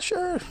 Yeah,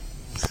 sure.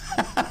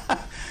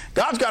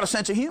 God's got a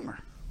sense of humor,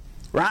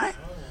 right?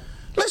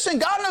 Listen,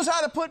 God knows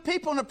how to put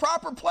people in the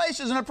proper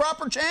places and the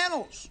proper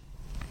channels.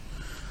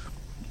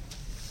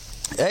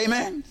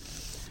 Amen.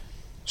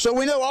 So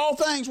we know all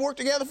things work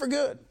together for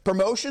good.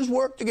 Promotions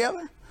work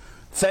together.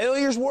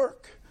 Failures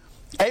work.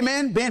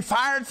 Amen. Being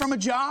fired from a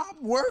job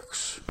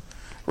works.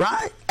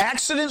 Right?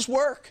 Accidents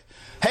work.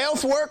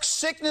 Health works.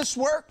 Sickness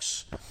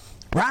works.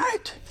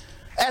 Right?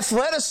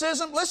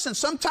 Athleticism. Listen,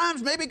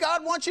 sometimes maybe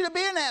God wants you to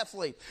be an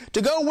athlete,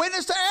 to go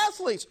witness to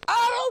athletes.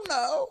 I don't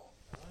know.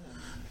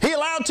 He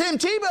allowed Tim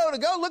Tebow to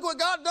go. Look what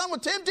God done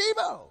with Tim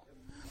Tebow.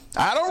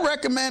 I don't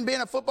recommend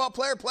being a football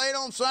player playing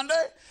on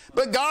Sunday,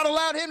 but God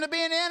allowed him to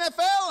be in the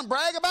NFL and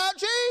brag about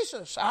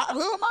Jesus.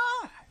 Who am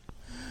I?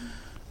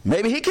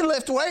 Maybe he can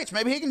lift weights.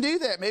 Maybe he can do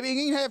that. Maybe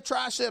he can have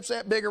triceps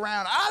that big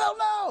around. I don't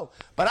know,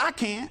 but I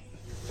can't.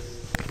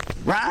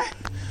 Right?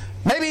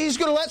 Maybe he's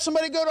going to let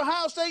somebody go to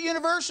Ohio State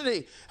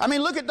University. I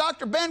mean, look at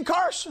Dr. Ben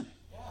Carson.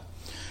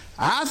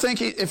 I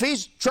think if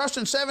he's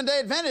trusting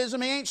Seventh-day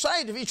Adventism, he ain't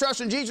saved. If he's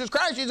trusting Jesus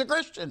Christ, he's a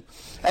Christian.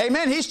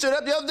 Amen. He stood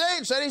up the other day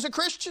and said he's a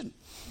Christian.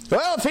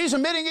 Well, if he's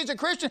admitting he's a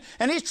Christian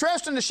and he's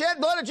trusting the shed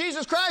blood of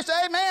Jesus Christ,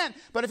 amen.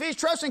 But if he's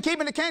trusting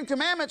keeping the Ten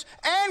Commandments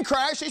and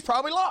Christ, he's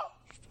probably lost.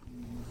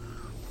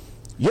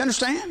 You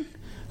understand?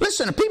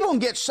 Listen, if people can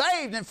get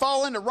saved and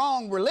fall into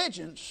wrong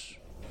religions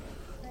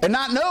and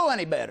not know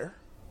any better,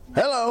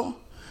 hello,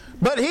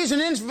 But he's an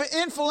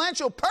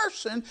influential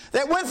person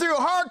that went through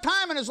a hard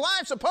time in his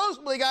life,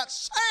 supposedly got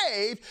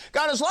saved,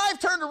 got his life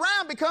turned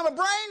around, become a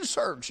brain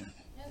surgeon.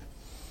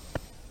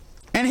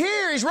 And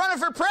here he's running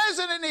for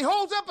president and he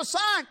holds up a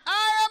sign,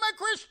 I am a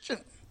Christian.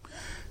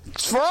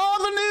 It's for all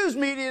the news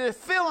media to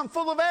fill him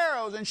full of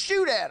arrows and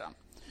shoot at him.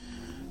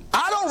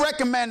 I don't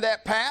recommend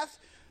that path,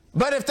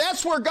 but if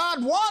that's where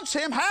God wants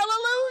him,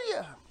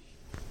 hallelujah.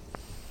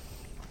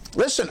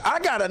 Listen, I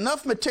got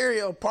enough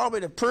material probably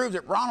to prove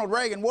that Ronald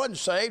Reagan wasn't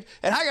saved,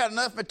 and I got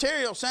enough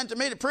material sent to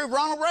me to prove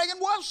Ronald Reagan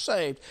was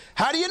saved.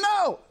 How do you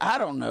know? I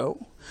don't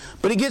know.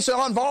 But he gets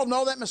all involved in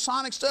all that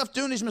Masonic stuff,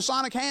 doing these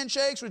Masonic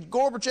handshakes with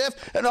Gorbachev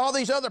and all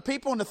these other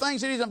people, and the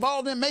things that he's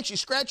involved in makes you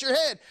scratch your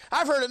head.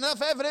 I've heard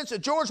enough evidence that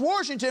George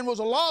Washington was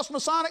a lost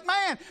Masonic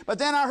man, but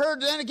then I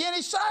heard then again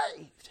he's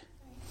saved.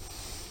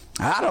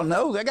 I don't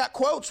know. They got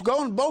quotes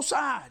going both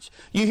sides.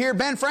 You hear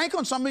Ben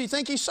Franklin, some of you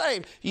think he's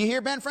saved. You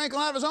hear Ben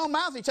Franklin out of his own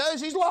mouth, he tells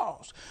you he's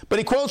lost. But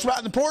he quotes about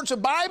the importance of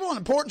the Bible and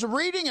the importance of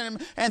reading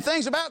and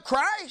things about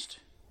Christ.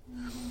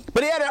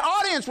 But he had an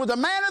audience with the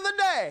man of the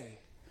day,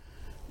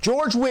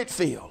 George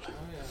Whitefield.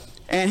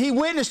 And he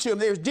witnessed to him.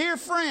 They were dear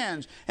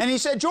friends. And he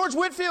said George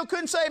Whitefield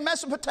couldn't say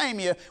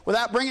Mesopotamia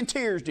without bringing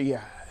tears to your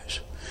eyes.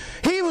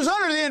 He was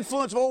under the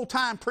influence of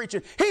old-time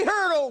preaching. He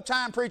heard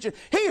old-time preaching.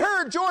 He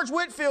heard George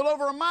Whitefield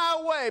over a mile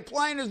away,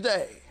 plain as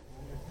day.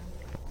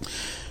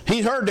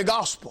 He heard the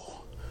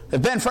gospel.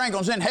 If Ben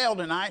Franklin's in hell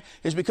tonight,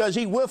 it's because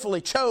he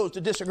willfully chose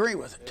to disagree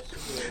with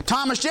it.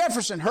 Thomas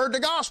Jefferson heard the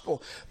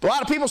gospel. A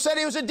lot of people said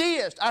he was a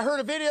deist. I heard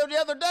a video the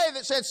other day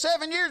that said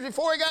 7 years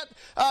before he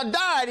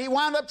died, he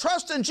wound up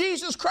trusting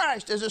Jesus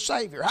Christ as a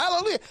Savior.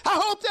 Hallelujah.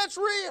 I hope that's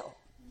real.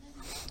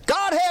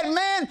 God had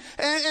men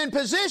in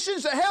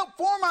positions to help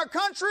form our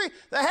country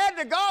that had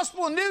the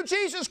gospel and knew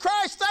Jesus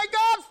Christ. Thank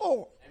God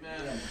for it.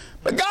 Amen.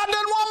 But God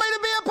doesn't want me to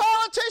be a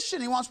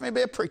politician. He wants me to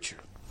be a preacher.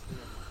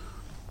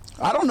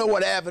 I don't know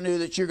what avenue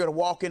that you're going to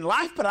walk in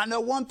life, but I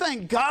know one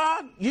thing.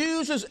 God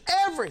uses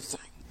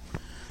everything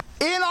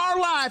in our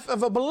life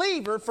of a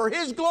believer for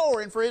His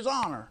glory and for His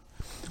honor.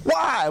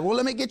 Why? Well,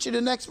 let me get you to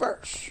the next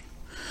verse.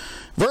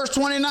 Verse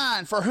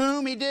 29, for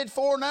whom He did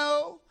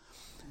foreknow,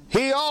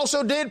 He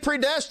also did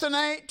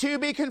predestinate to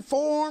be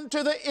conformed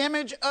to the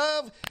image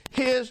of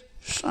His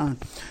Son.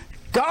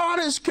 God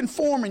is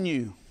conforming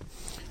you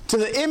to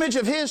the image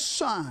of His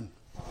Son.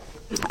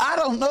 I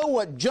don't know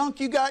what junk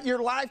you got in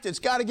your life that's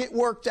got to get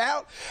worked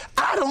out.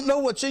 I don't know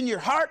what's in your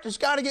heart that's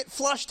got to get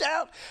flushed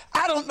out.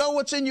 I don't know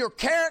what's in your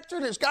character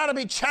that's got to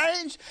be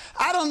changed.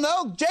 I don't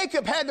know.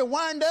 Jacob had to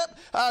wind up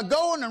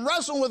going and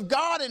wrestling with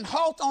God and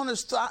halt on his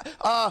staff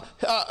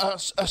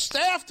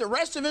the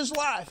rest of his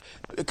life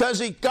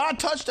because God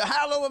touched the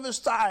hollow of his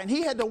thigh and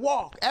he had to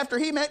walk. After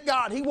he met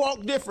God, he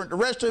walked different the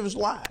rest of his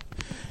life.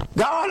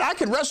 God, I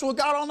can wrestle with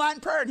God all night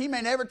in prayer and He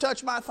may never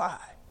touch my thigh.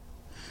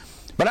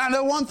 But I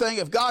know one thing,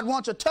 if God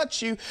wants to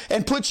touch you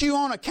and put you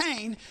on a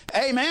cane,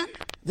 amen,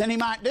 then He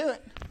might do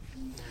it.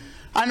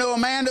 I know a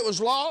man that was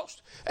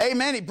lost,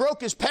 amen, he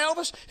broke his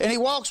pelvis and he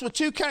walks with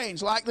 2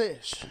 canes like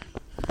this.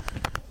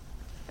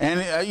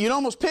 And you'd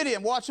almost pity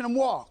him watching him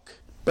walk.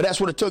 But that's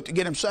what it took to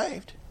get him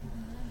saved.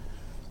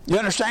 You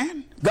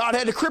understand? God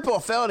had to cripple a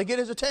fellow to get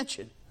his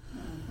attention.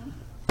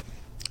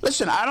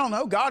 Listen, I don't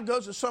know. God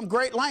goes to some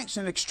great lengths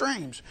and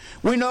extremes.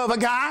 We know of a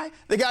guy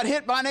that got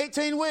hit by an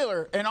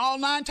 18-wheeler and all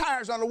 9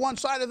 tires on the one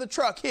side of the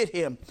truck hit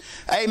him.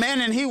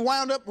 Amen. And he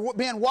wound up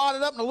being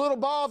wadded up in a little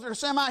ball after the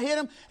semi hit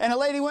him, and a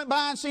lady went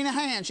by and seen a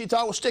hand she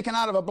thought was sticking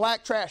out of a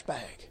black trash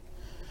bag.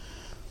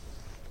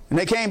 And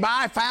they came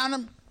by, found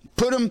him,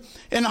 put him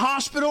in the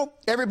hospital.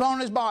 Every bone in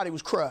his body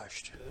was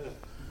crushed.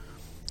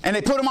 And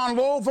they put him on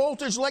low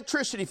voltage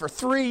electricity for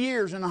 3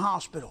 years in the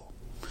hospital.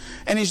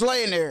 And he's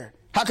laying there.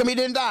 How come he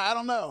didn't die? I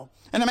don't know.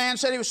 And the man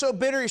said he was so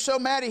bitter, he's so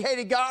mad, he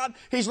hated God.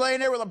 He's laying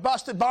there with a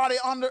busted body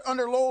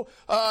under low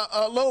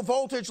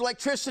voltage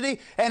electricity,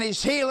 and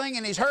he's healing,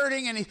 and he's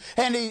hurting,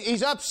 and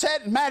he's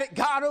upset and mad at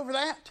God over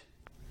that.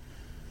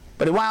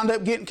 But he wound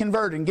up getting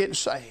converted and getting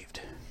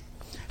saved.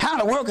 How in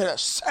the world could a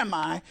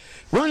semi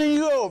running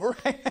you over?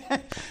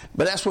 But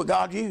that's what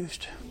God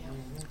used.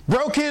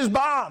 Broke his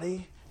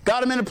body,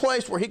 got him in a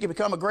place where he could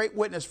become a great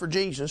witness for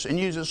Jesus and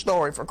use his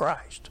story for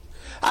Christ.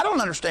 I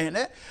don't understand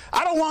that.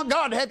 I don't want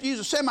God to have to use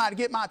a semi to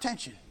get my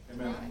attention.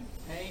 Amen.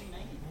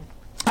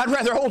 I'd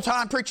rather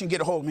old-time preaching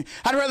get a hold of me.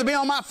 I'd rather be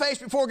on my face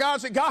before God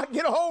and say, God,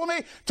 get a hold of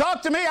me.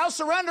 Talk to me. I'll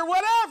surrender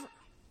whatever.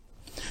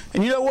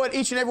 And you know what?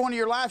 Each and every one of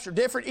your lives are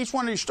different. Each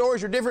one of your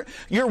stories are different.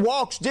 Your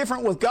walk's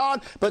different with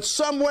God. But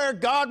somewhere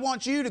God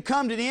wants you to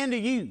come to the end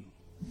of you.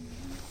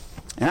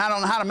 And I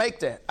don't know how to make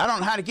that. I don't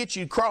know how to get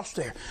you across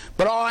there.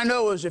 But all I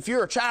know is if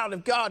you're a child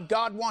of God,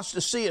 God wants to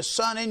see a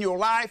son in your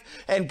life,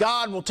 and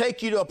God will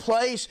take you to a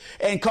place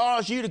and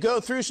cause you to go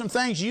through some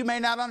things you may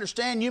not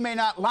understand, you may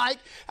not like,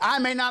 I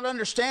may not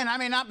understand, I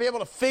may not be able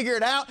to figure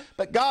it out,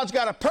 but God's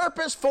got a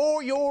purpose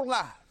for your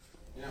life.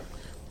 Yeah.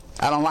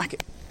 I don't like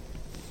it.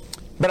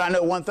 But I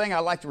know one thing, I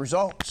like the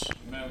results.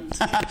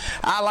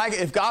 I like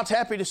it. If God's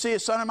happy to see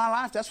His son in my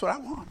life, that's what I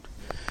want.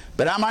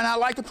 But I might not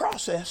like the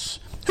process.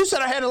 Who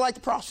said I had to like the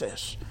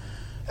process?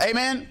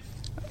 Amen.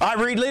 I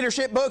read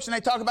leadership books and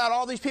they talk about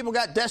all these people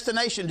got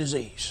destination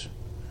disease.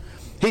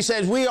 He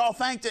says, we all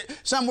think that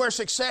somewhere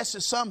success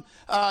is some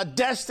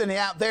destiny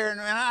out there,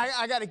 and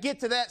I got to get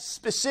to that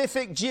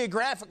specific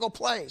geographical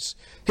place.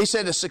 He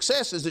said, the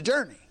success is the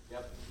journey.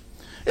 Yep.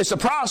 It's the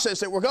process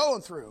that we're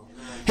going through.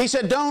 He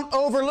said, don't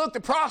overlook the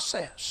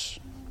process.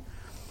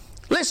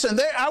 Listen,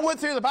 I went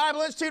through the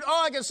Bible Institute.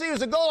 All I could see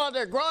was the goal out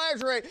there.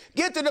 Graduate,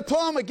 get the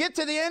diploma, get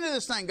to the end of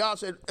this thing. God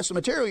said, it's the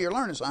material you're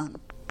learning, son.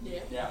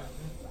 Yeah.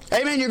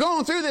 Amen. You're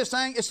going through this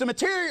thing. It's the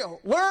material.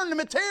 Learn the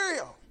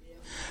material.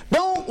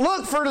 Don't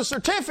look for the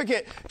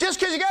certificate. Just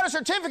because you got a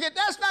certificate,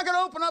 that's not going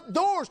to open up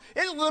doors.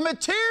 It's the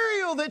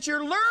material that you're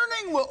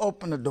learning will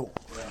open the door.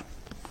 Yeah.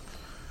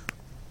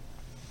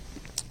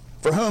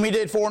 For whom he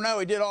did foreknow,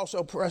 he did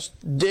also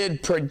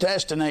did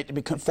predestinate to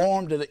be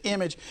conformed to the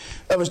image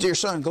of his dear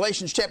Son.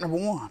 Galatians chapter number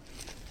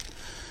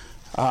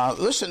 1.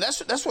 Listen,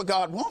 that's what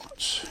God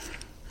wants.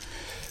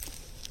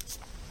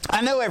 I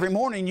know every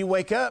morning you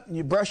wake up and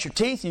you brush your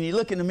teeth and you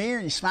look in the mirror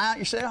and you smile at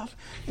yourself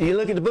and you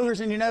look at the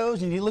boogers in your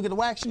nose and you look at the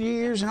wax in your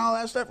ears and all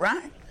that stuff,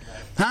 right?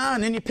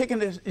 And then you're picking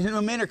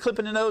men are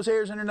clipping the nose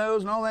hairs in their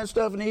nose and all that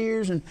stuff in the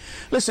ears. And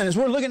listen, as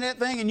we're looking at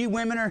that thing and you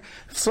women are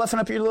fluffing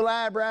up your little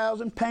eyebrows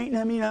and painting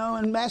them,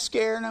 and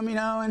mascaring them,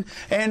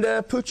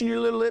 and pushing your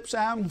little lips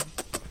out.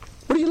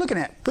 What are you looking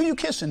at? Who are you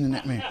kissing in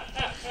that mirror?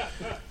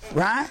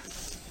 Right?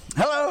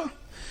 Hello?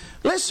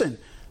 Listen,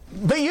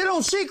 but you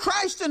don't see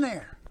Christ in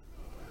there.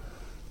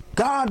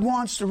 God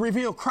wants to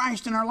reveal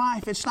Christ in our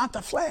life. It's not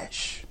the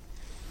flesh.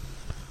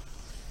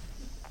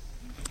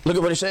 Look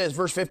at what he says,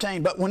 verse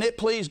 15. But when it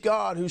pleased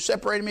God, who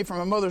separated me from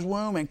my mother's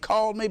womb and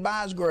called me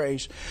by his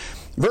grace.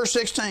 Verse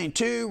 16,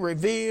 to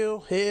reveal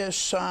his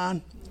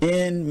Son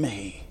in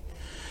me,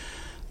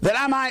 that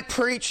I might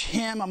preach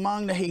him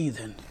among the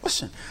heathen.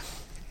 Listen,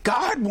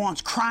 God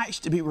wants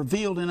Christ to be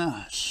revealed in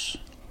us.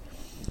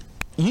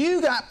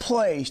 You got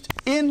placed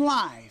in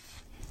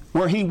life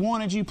where he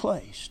wanted you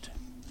placed.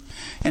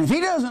 And if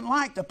he doesn't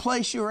like the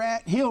place you're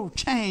at, he'll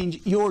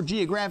change your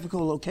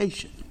geographical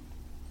location.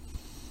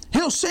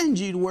 He'll send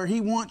you to where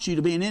he wants you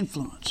to be an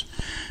influence.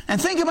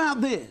 And think about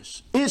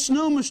this. It's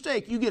no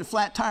mistake you get a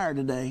flat tire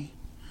today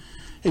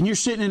and you're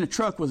sitting in a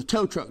truck with a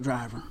tow truck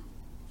driver.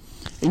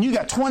 And you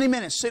got 20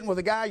 minutes sitting with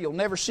a guy you'll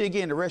never see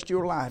again the rest of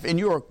your life. And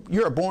you're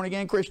a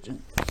born-again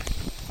Christian.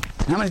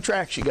 How many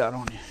tracks you got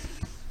on you?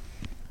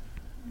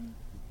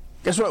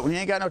 Guess what? When you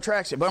ain't got no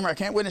tracks, say, bummer, I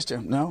can't witness to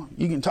him. No,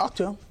 you can talk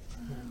to him.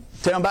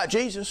 Tell them about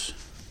Jesus.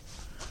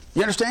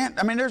 You understand?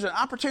 I mean, there's an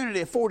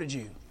opportunity afforded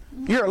you.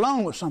 You're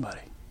alone with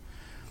somebody.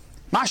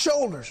 My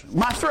shoulders,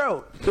 my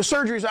throat, the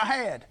surgeries I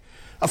had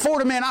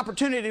afforded me an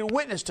opportunity to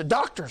witness to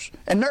doctors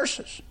and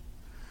nurses.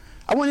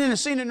 I went in and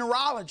seen a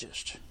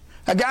neurologist,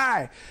 a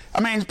guy,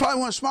 he's probably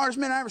one of the smartest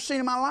men I've ever seen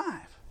in my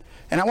life.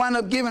 And I wound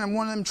up giving him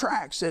one of them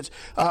tracts that's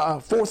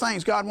 4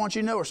 things God wants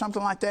you to know or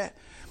something like that.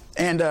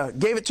 And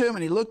gave it to him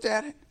and he looked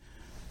at it.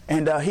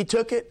 And he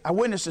took it. I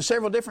witnessed to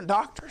several different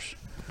doctors.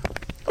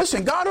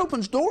 Listen, God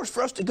opens doors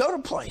for us to go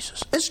to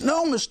places. It's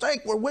no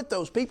mistake we're with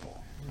those people.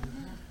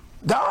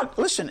 God,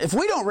 listen, if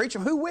we don't reach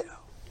them, who will?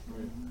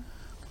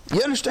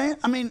 You understand?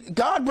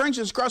 God brings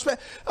us across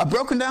a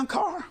broken down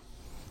car.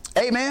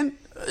 Amen.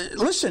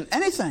 Listen,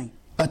 anything.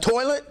 A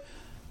toilet.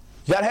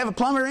 You got to have a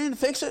plumber in to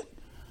fix it.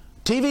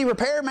 TV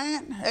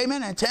repairman.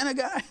 Amen. Antenna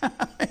guy.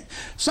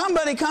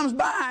 Somebody comes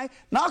by,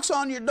 knocks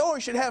on your door.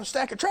 You should have a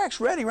stack of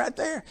tracts ready right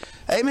there.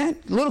 Amen.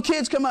 Little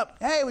kids come up.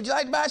 Hey, would you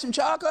like to buy some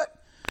chocolate?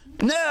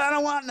 No, I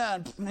don't want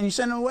none. And you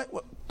send them away.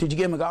 Did you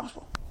give them a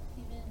gospel?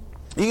 Amen.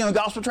 You give them a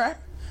gospel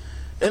tract?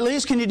 At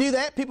least can you do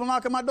that? People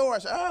knock on my door. I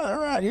say, oh, all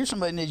right, here's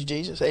somebody who needs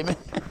Jesus. Amen.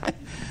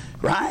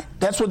 Right?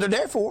 That's what they're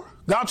there for.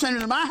 God sent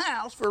them to my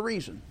house for a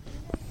reason.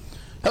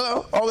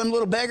 Hello? All them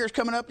little beggars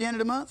coming up at the end of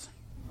the month?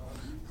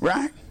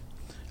 Right?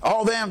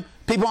 All them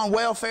people on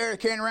welfare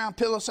carrying around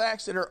pillow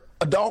sacks that are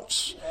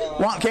adults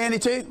want candy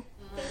too?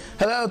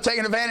 Hello?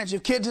 Taking advantage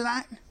of kids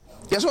tonight?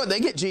 Guess what? They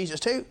get Jesus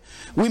too.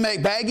 We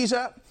make baggies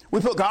up.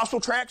 We put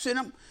gospel tracts in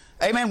them.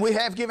 Amen. We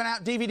have given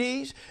out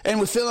DVDs and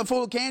we fill them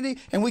full of candy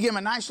and we give them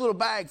a nice little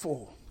bag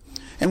full.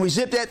 And we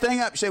zip that thing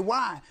up. You say,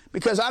 why?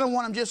 Because I don't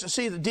want them just to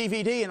see the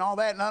DVD and all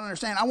that and not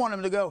understand. I want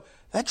them to go,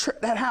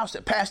 that house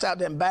that passed out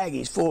them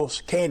baggies full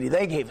of candy,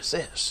 they gave us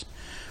this.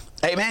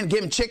 Amen.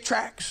 Give them chick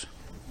tracts.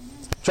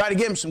 Try to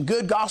give them some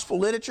good gospel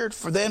literature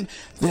for them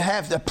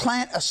to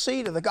plant a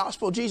seed of the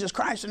gospel of Jesus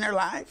Christ in their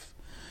life.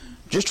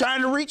 Just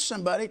trying to reach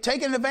somebody,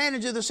 taking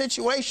advantage of the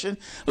situation.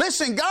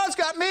 Listen, God's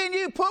got me and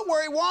you put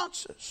where he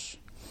wants us.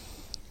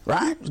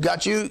 Right? He's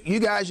got you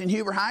guys in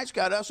Huber Heights,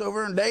 got us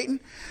over in Dayton.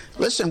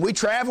 Listen, we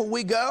travel,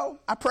 we go.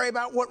 I pray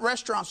about what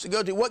restaurants to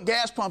go to, what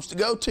gas pumps to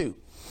go to.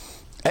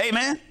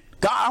 Amen.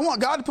 I want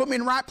God to put me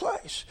in the right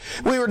place.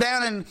 We were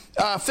down in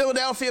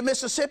Philadelphia,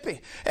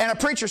 Mississippi, and a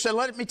preacher said,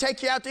 let me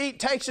take you out to eat.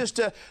 Takes us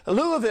to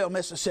Louisville,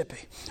 Mississippi.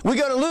 We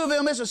go to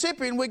Louisville,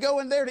 Mississippi, and we go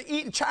in there to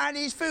eat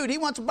Chinese food. He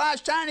wants to buy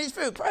us Chinese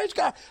food. Praise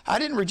God. I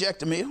didn't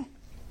reject the meal.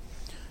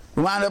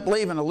 We wound up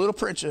leaving a little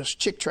princess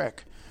chick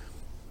tract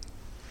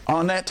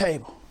on that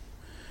table.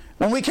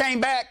 When we came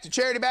back to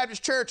Charity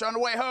Baptist Church on the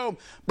way home,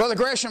 Brother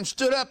Gresham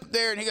stood up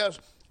there and he goes,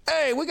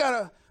 "Hey, we got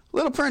a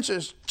Little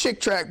Princess chick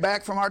tract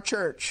back from our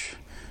church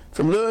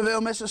from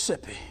Louisville,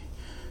 Mississippi.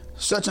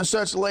 Such and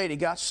such lady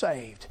got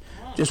saved.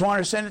 Just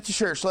wanted to send it to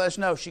church, let us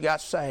know she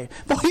got saved."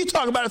 Boy, you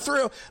talk about a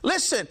thrill.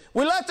 Listen,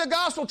 we left a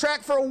gospel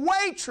tract for a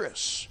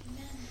waitress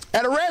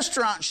at a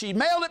restaurant. She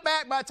mailed it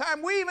back by the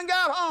time we even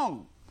got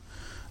home.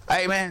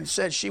 Amen.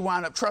 Said she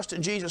wound up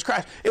trusting Jesus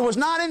Christ. It was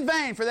not in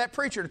vain for that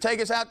preacher to take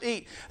us out to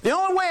eat. The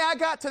only way I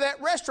got to that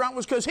restaurant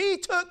was because he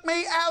took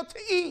me out to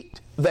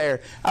eat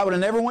there. I would have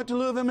never went to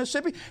Louisville,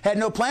 Mississippi. Had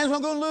no plans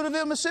on going to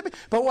Louisville, Mississippi.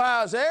 But while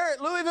I was there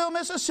at Louisville,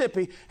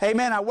 Mississippi,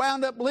 amen, I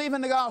wound up believing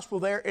the gospel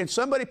there, and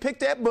somebody picked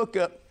that book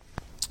up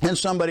and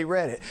somebody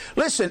read it.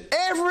 Listen,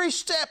 every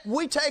step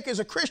we take as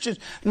a Christian is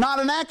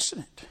not an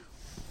accident.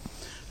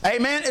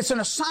 Amen. It's an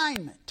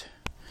assignment.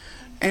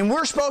 And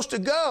we're supposed to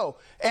go.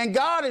 And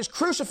God is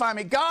crucifying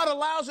me. God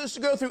allows us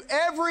to go through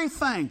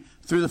everything.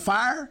 Through the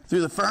fire,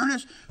 through the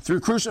furnace, through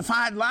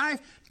crucified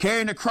life,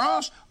 carrying the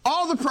cross,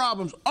 all the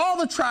problems, all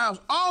the trials,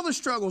 all the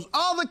struggles,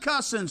 all the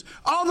cussings,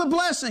 all the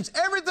blessings,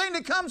 everything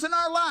that comes in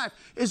our life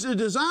is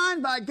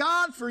designed by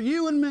God for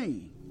you and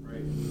me.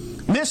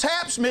 Right.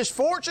 Mishaps,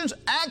 misfortunes,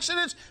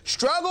 accidents,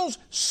 struggles,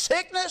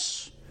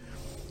 sickness.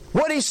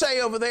 What did he say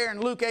over there in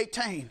Luke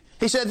 18?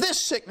 He said, this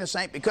sickness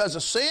ain't because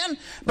of sin,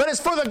 but it's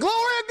for the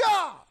glory of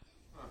God.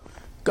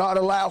 God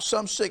allows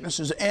some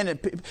sicknesses to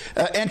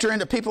enter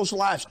into people's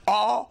lives,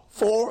 all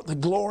for the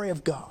glory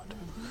of God.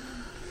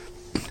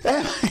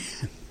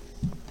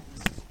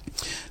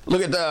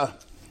 Look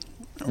at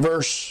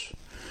verse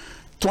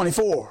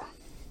 24.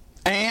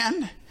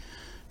 And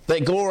they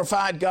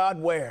glorified God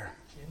where?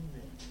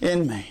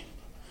 In me.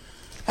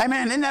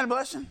 Amen. Isn't that a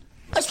blessing?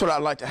 That's what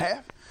I'd like to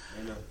have.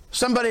 Amen.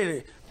 Somebody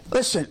to,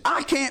 listen,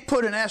 I can't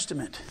put an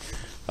estimate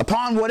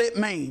upon what it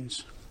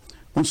means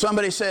when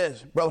somebody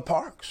says, Brother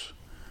Parks,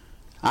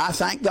 I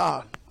thank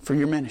God for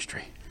your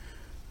ministry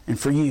and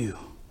for you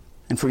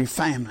and for your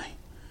family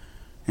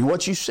and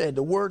what you said,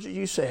 the words that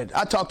you said.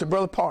 I talked to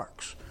Brother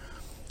Parks,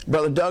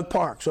 Brother Doug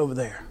Parks over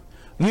there.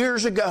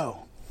 Years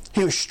ago,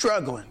 he was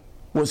struggling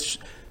with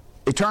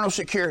eternal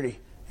security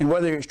and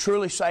whether he was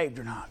truly saved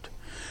or not.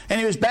 And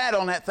he was bad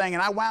on that thing,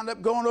 and I wound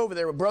up going over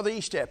there with Brother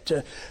Estep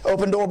to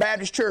Open Door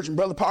Baptist Church, and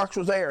Brother Parks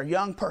was there, a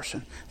young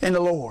person in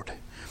the Lord.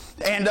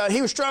 And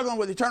he was struggling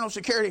with eternal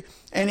security,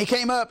 and he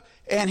came up,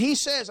 and he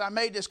says, I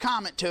made this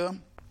comment to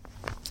him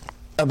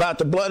about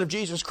the blood of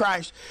Jesus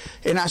Christ,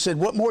 and I said,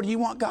 what more do you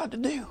want God to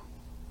do?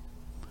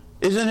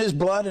 Isn't His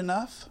blood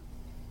enough?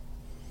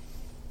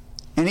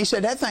 And he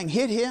said that thing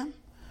hit him,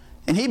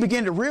 and he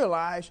began to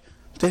realize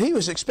that he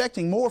was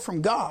expecting more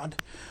from God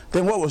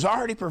than what was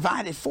already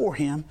provided for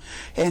him,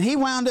 and he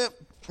wound up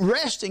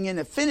resting in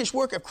the finished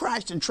work of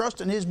Christ and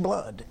trusting His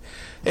blood.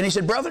 And he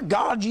said, brother,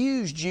 God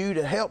used you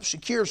to help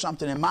secure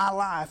something in my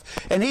life,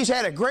 and He's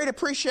had a great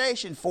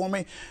appreciation for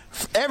me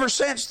ever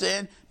since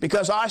then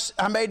because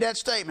I made that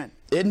statement.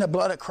 Isn't the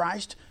blood of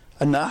Christ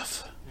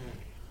enough?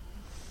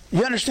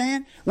 You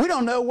understand? We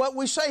don't know what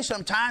we say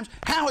sometimes,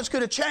 how it's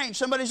going to change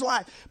somebody's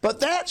life, but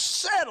that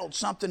settled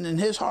something in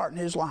his heart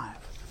and his life.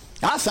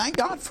 I thank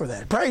God for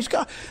that. Praise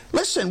God.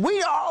 Listen,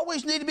 we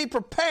always need to be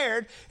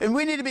prepared, and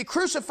we need to be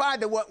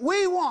crucified to what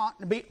we want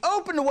and be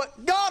open to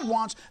what God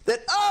wants,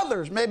 that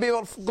others may be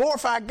able to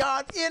glorify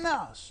God in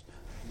us.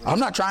 I'm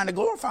not trying to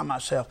glorify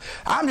myself.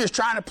 I'm just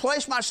trying to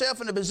place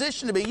myself in a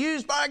position to be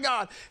used by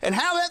God. And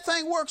how that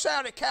thing works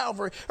out at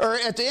Calvary or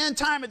at the end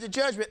time at the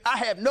judgment, I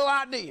have no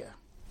idea.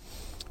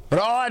 But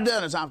all I've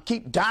done is I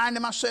keep dying to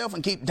myself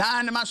and keep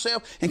dying to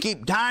myself and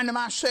keep dying to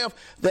myself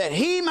that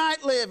He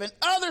might live and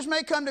others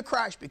may come to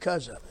Christ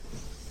because of it.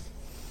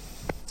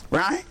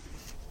 Right?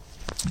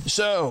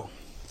 So,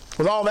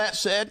 with all that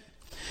said,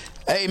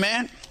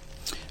 amen,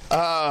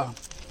 the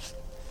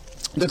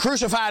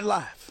crucified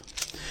life,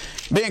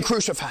 being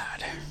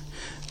crucified,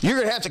 you're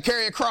going to have to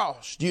carry a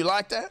cross. Do you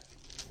like that?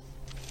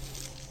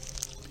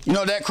 You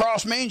know what that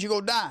cross means? You're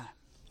going to die.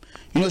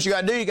 You know what you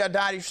got to do? You got to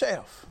die to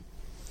yourself.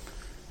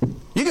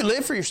 You can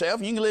live for yourself,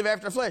 and you can live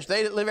after the flesh.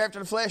 They that live after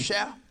the flesh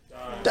shall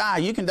die.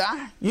 You can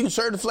die. You can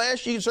serve the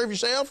flesh. You can serve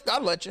yourself.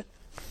 God will let you.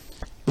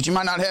 But you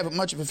might not have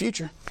much of a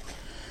future.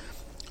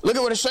 Look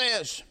at what it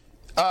says.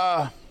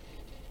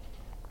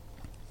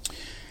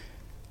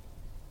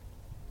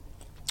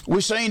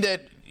 We've seen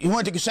that he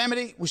went to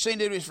Gethsemane. We've seen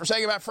that he was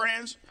forsaken by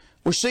friends.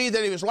 We see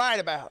that he was lied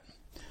about.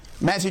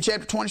 Matthew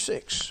chapter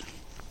 26.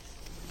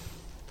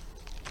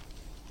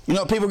 You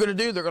know what people are going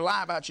to do? They're going to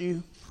lie about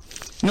you.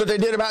 You know what they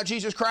did about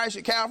Jesus Christ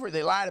at Calvary?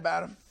 They lied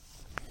about Him.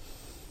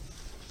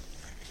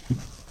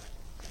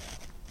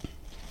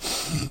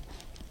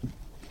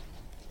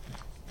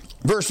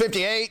 Verse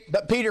 58,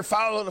 but Peter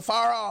followed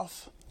afar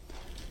off.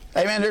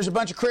 Amen. There's a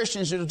bunch of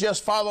Christians that will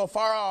just follow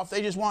afar off.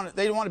 They want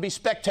to be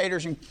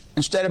spectators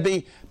instead of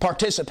be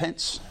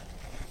participants.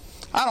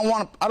 I don't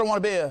want to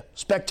be a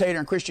spectator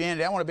in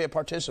Christianity. I want to be a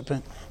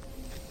participant.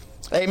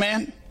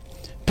 Amen.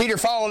 Peter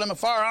followed him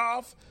afar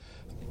off.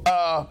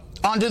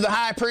 Onto the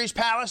high priest's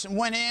palace and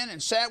went in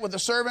and sat with the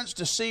servants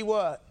to see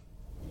what?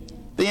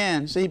 The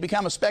end. See, he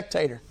became a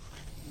spectator.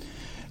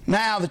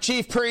 Now the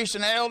chief priests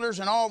and elders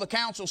and all the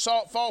council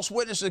sought false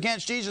witnesses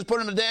against Jesus, put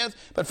him to death,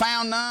 but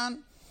found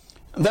none.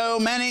 Though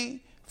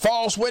many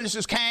false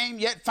witnesses came,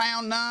 yet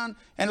found none.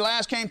 And at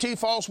last came 2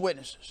 false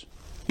witnesses.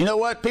 You know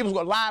what? People's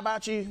going to lie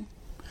about you.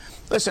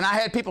 Listen, I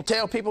had people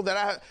tell people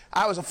that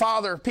I was a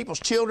father of people's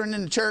children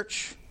in the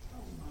church.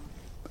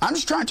 I'm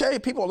just trying to tell you,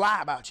 people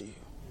lie about you.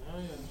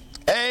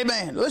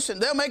 Amen. Listen,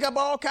 they'll make up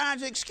all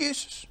kinds of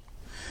excuses.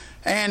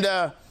 And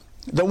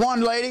the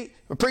one lady,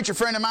 a preacher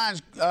friend of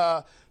mine's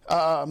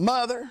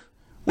mother,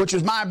 which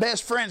was my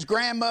best friend's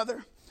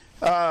grandmother,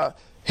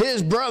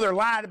 his brother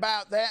lied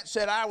about that,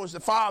 said I was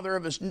the father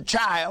of his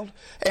child.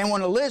 And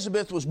when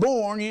Elizabeth was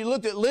born, you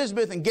looked at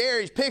Elizabeth and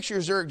Gary's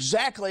pictures are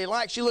exactly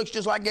alike. She looks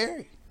just like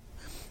Gary.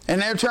 And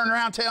they're turning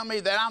around telling me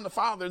that I'm the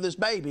father of this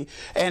baby.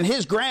 And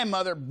his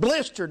grandmother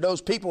blistered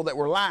those people that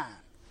were lying.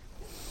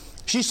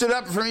 She stood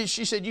up for me.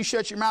 She said, "You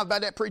shut your mouth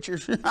about that preacher."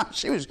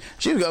 she was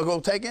going to go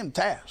take him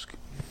to task.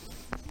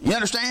 You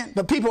understand?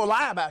 But people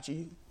lie about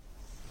you.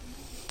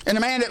 And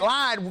the man that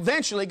lied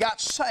eventually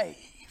got saved.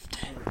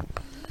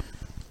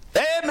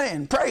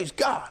 Amen. Praise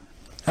God.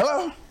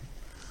 Hello?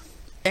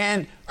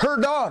 And her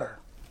daughter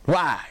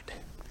lied,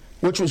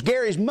 which was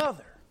Gary's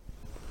mother.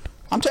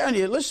 I'm telling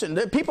you, listen,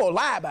 people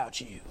lie about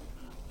you.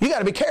 You got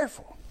to be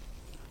careful.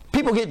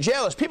 People get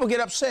jealous. People get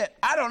upset.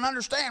 I don't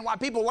understand why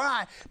people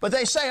lie, but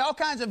they say all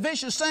kinds of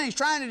vicious things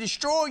trying to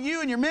destroy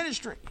you and your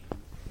ministry.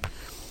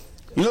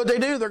 You know what they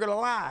do? They're going to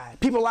lie.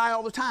 People lie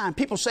all the time.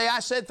 People say I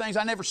said things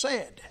I never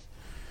said.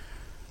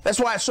 That's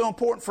why it's so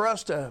important for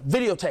us to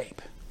videotape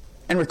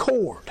and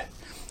record.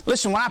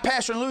 Listen, when I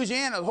pastored in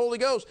Louisiana, the Holy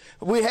Ghost,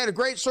 we had a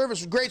great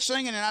service, great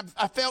singing, and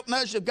I felt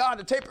nudged of God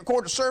to tape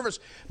record the service.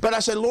 But I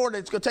said, "Lord,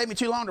 it's going to take me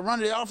too long to run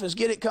to the office,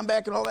 get it, come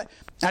back, and all that."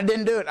 I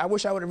didn't do it. I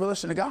wish I would have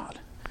listened to God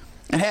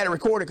and had it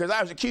recorded, because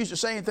I was accused of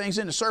saying things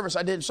in the service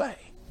I didn't say.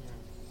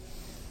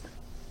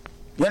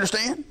 You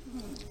understand?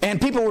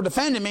 And people were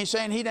defending me,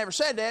 saying he never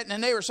said that, and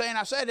then they were saying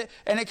I said it,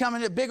 and they come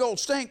in a big old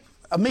stink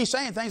of me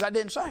saying things I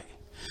didn't say.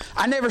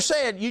 I never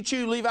said, "You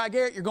chew Levi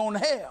Garrett, you're going to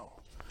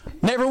hell."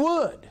 Never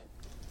would.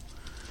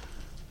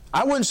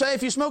 I wouldn't say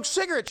if you smoke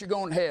cigarettes, you're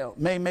going to hell.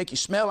 It may make you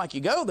smell like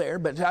you go there,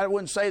 but I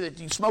wouldn't say that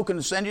you smoking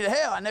will send you to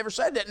hell. I never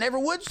said that. Never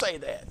would say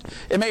that.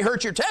 It may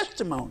hurt your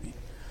testimony.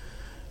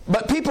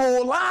 But people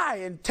will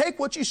lie and take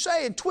what you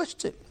say and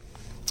twist it.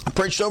 I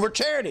preached over at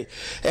Charity,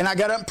 and I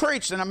got up and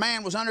preached, and a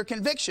man was under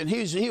conviction.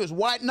 He was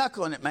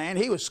white-knuckling it, man.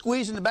 He was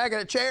squeezing the back of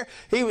the chair.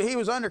 He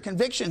was under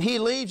conviction. He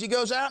leaves. He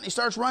goes out, and he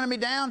starts running me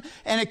down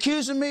and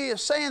accusing me of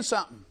saying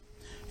something.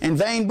 And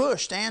Vane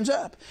Bush stands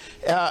up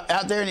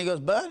out there, and he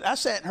goes, "Bud, I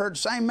sat and heard the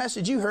same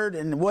message you heard,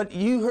 and what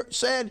you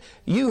said,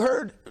 you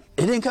heard,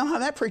 it didn't come out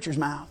of that preacher's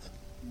mouth."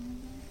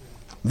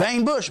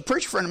 Vane Bush, a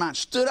preacher friend of mine,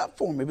 stood up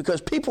for me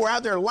because people were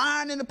out there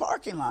lying in the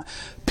parking lot.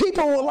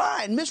 People will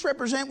lie and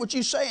misrepresent what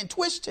you say and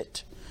twist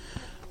it.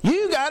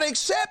 You got to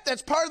accept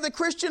that's part of the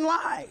Christian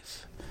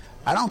life.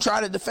 I don't try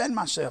to defend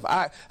myself.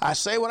 I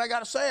say what I got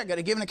to say. I got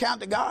to give an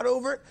account to God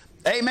over it.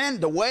 Amen.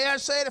 The way I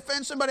say it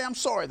offends somebody, I'm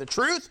sorry. The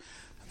truth,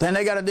 then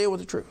they got to deal with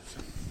the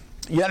truth.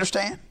 You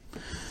understand?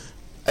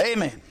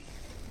 Amen.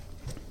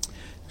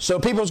 So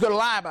people's going to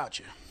lie about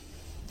you.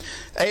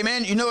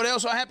 Amen. You know what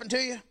else will happen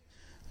to you?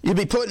 You'll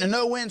be put in a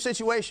no-win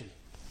situation.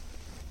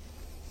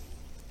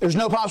 There's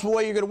no possible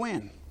way you're going to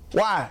win.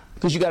 Why?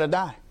 Because you got to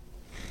die.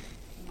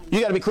 You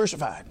got to be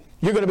crucified.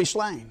 You're going to be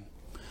slain.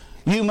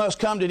 You must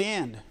come to the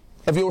end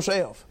of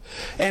yourself.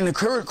 And the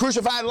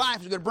crucified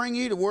life is going to bring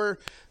you to where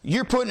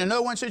you're put in a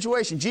no-win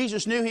situation.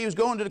 Jesus knew he was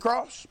going to the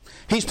cross.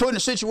 He's put in a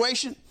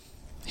situation.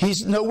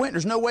 He's no win.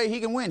 There's no way he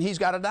can win. He's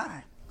got to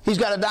die. He's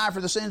got to die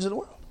for the sins of the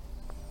world.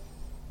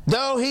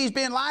 Though he's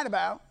being lied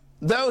about,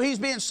 though he's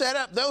being set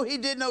up, though he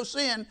did no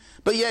sin,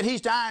 but yet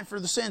he's dying for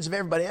the sins of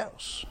everybody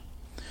else.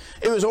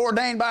 It was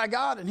ordained by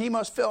God, and he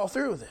must follow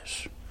through with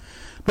this.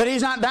 But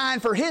he's not dying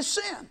for his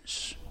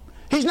sins.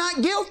 He's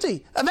not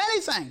guilty of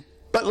anything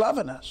but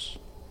loving us.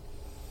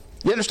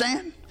 You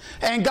understand?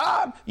 And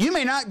God, you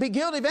may not be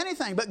guilty of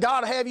anything, but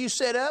God have you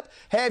set up,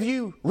 have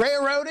you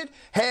railroaded,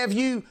 have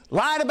you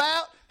lied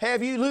about,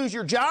 have you lose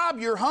your job,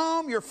 your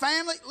home, your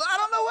family. I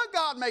don't know what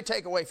God may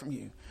take away from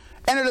you.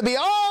 And it'll be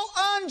all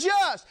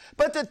unjust.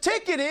 But the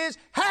ticket is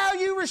how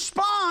you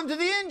respond to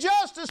the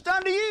injustice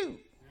done to you.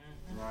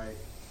 Right.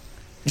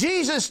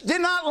 Jesus did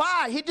not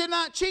lie. He did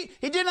not cheat.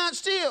 He did not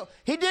steal.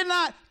 He did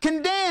not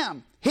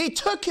condemn. He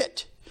took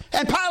it.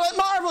 And Pilate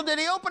marveled that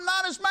he opened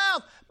not his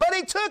mouth, but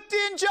he took the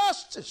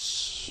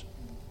injustice.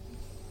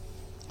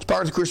 It's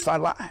part of the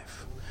crucified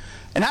life.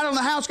 And I don't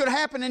know how it's going to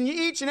happen in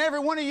each and every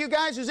one of you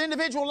guys'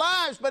 individual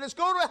lives, but it's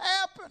going to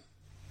happen.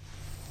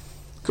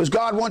 Because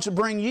God wants to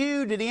bring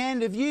you to the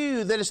end of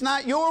you, that it's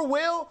not your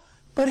will,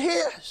 but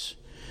his.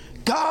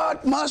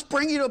 God must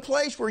bring you to a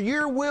place where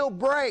your will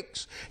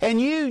breaks and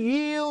you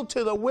yield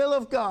to the will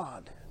of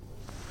God.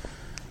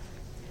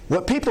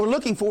 What people are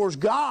looking for is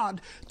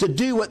God to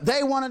do what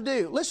they want to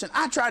do. Listen,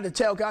 I tried to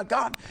tell God,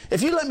 God,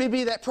 if you let me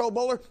be that Pro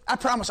Bowler, I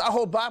promise I'll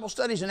hold Bible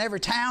studies in every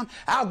town.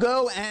 I'll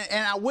go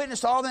and I'll witness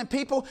to all them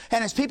people.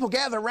 And as people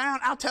gather around,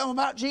 I'll tell them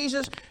about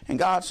Jesus. And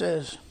God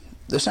says,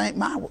 that ain't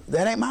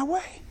my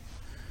way.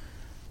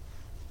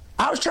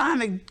 I was trying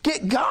to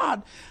get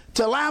God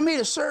to allow me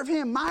to serve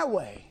Him my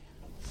way.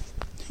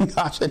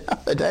 God said,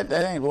 no, that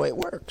ain't the way it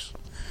works.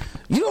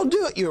 You don't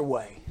do it your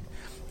way.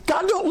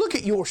 God don't look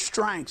at your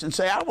strengths and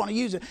say, I want to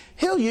use it.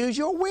 He'll use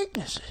your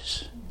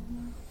weaknesses.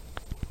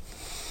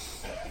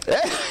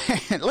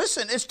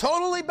 Listen, it's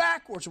totally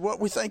backwards of what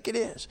we think it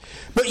is.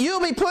 But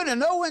you'll be put in a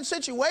no-win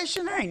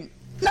situation. There ain't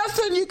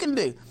nothing you can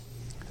do.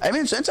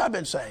 Amen. Since I've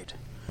been saved.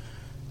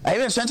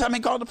 Amen. Since I've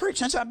been called to preach.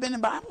 Since I've been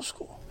in Bible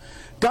school.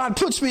 God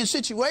puts me in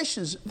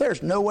situations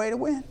there's no way to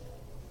win.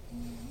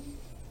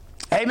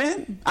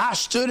 Amen. I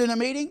stood in a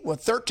meeting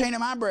with 13 of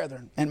my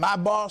brethren, and my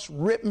boss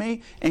ripped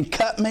me and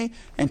cut me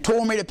and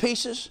tore me to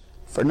pieces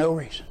for no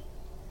reason.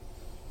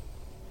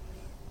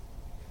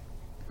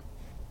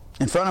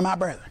 In front of my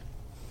brethren.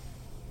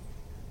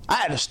 I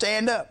had to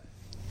stand up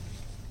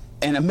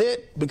and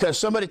admit, because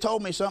somebody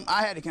told me something,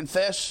 I had to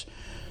confess,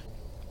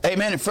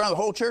 amen, in front of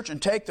the whole church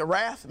and take the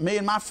wrath. Me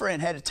and my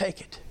friend had to take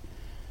it.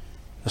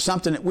 It's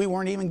something that we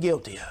weren't even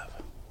guilty of.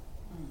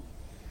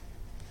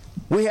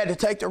 We had to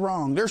take the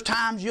wrong. There's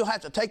times you'll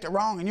have to take the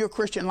wrong in your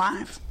Christian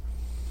life,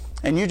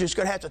 and you're just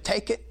going to have to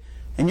take it,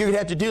 and you're going to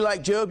have to do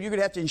like Job. You're going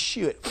to have to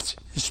ensue it,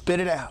 spit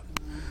it out,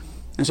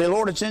 and say,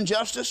 Lord, it's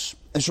injustice,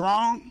 it's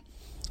wrong,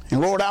 and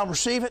Lord, I'll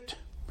receive it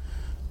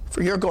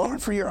for your glory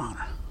and for your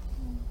honor.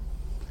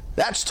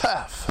 That's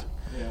tough.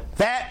 Yeah.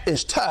 That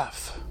is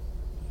tough.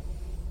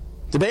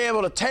 To be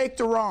able to take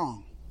the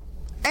wrong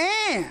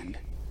and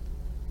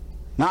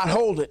not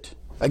hold it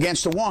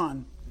against the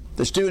one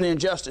that's doing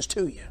injustice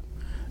to you.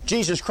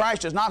 Jesus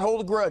Christ does not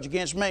hold a grudge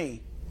against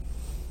me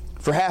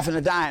for having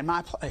to die in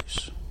my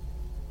place.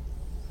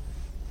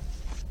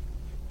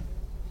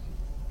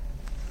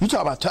 You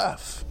talk about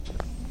tough.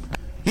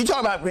 You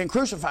talk about being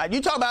crucified. You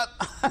talk about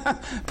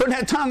putting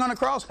that tongue on the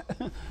cross.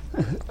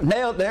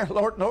 Nail it there.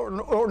 Lord,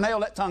 nail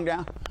that tongue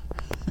down.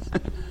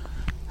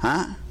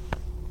 Huh?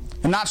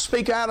 And not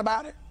speak out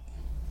about it.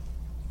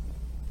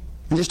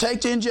 And just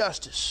take the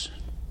injustice.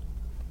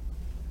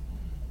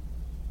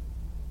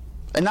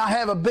 And not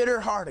have a bitter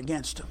heart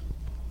against them.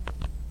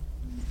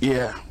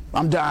 Yeah,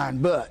 I'm dying,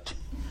 but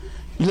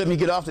you let me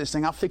get off this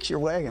thing, I'll fix your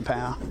wagon,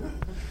 pal.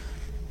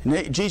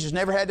 And Jesus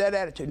never had that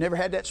attitude, never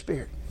had that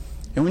spirit.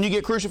 And when you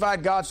get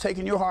crucified, God's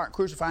taking your heart,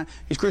 crucifying.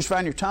 He's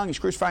crucifying your tongue, He's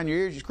crucifying your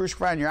ears, He's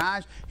crucifying your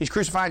eyes, He's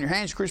crucifying your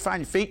hands, He's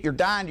crucifying your feet. You're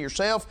dying to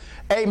yourself.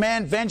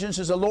 Amen. Vengeance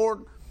is the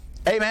Lord.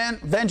 Amen.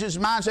 Vengeance is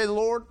mine, say the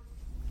Lord.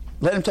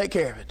 Let Him take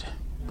care of it.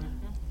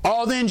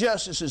 All the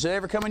injustices that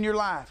ever come in your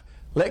life,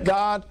 let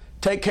God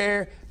take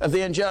care of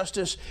the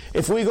injustice.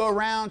 If we go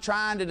around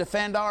trying to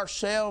defend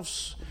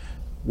ourselves,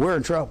 we're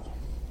in trouble.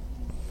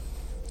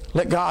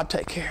 Let God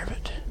take care of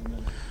it.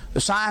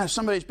 The sign of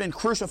somebody's been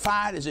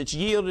crucified is it's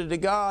yielded to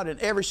God in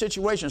every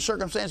situation,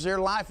 circumstance of their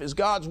life is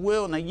God's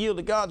will, and they yield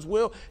to God's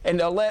will, and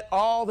they'll let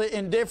all the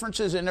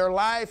indifferences in their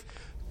life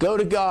go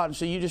to God and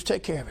say, you just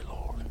take care of it,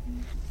 Lord.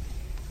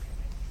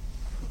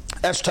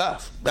 That's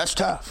tough. That's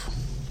tough.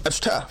 That's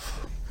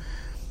tough.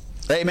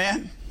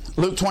 Amen.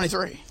 Luke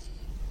 23.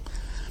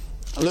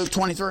 Luke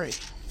 23.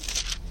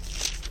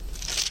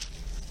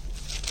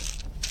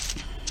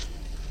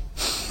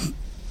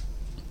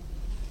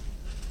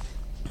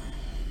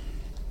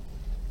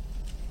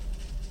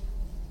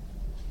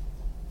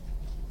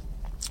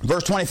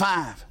 Verse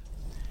 25.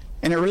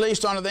 And they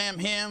released unto them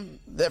him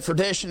that for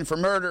sedition and for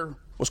murder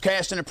was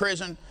cast into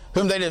prison,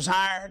 whom they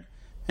desired,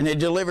 and they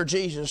delivered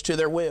Jesus to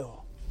their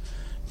will.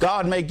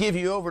 God may give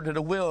you over to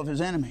the will of His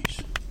enemies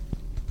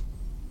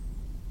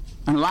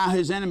and allow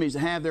His enemies to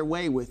have their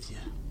way with you.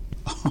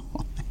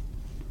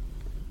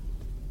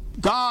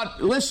 God,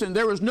 listen,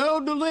 there was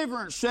no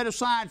deliverance set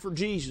aside for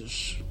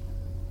Jesus.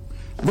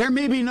 There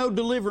may be no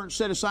deliverance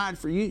set aside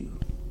for you.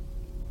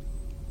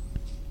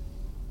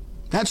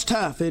 That's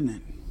tough, isn't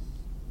it?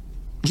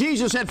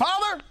 Jesus said,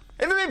 Father,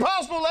 if it be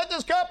possible, let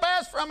this cup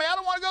pass from me. I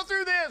don't want to go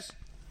through this.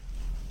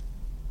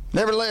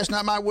 Nevertheless,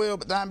 not my will,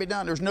 but thine be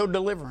done. There's no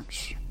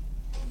deliverance.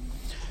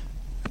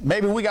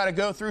 Maybe we got to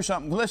go through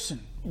something.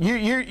 Listen,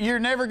 you're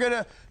never going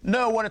to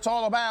know what it's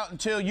all about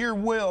until your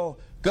will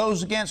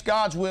goes against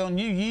God's will and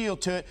you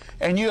yield to it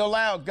and you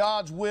allow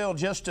God's will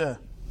just to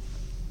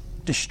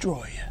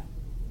destroy you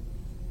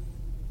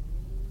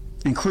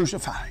and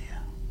crucify you.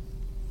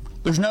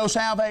 There's no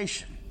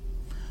salvation.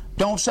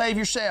 Don't save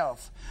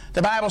yourself.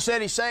 The Bible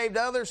said He saved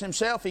others.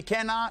 Himself He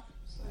cannot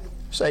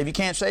save. You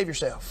can't save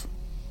yourself.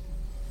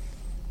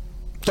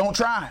 Don't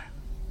try.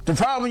 The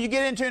problem you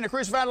get into in the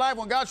crucified life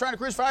when God's trying to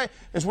crucify you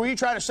is where you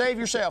try to save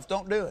yourself.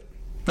 Don't do it.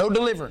 No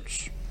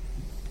deliverance.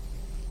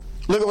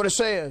 Look at what it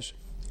says.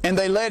 And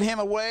they led Him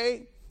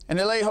away, and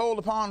they laid hold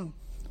upon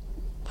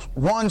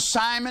one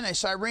Simon, a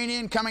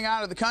Cyrenian, coming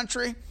out of the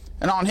country,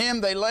 and on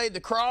him they laid the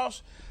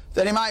cross,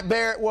 that he might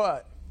bear it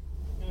what?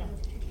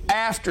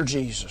 After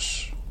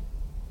Jesus.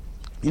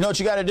 You know what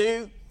you got to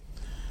do?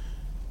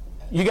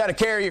 You got to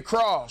carry your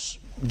cross.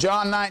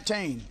 John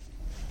 19.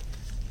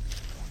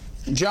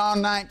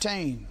 John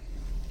 19.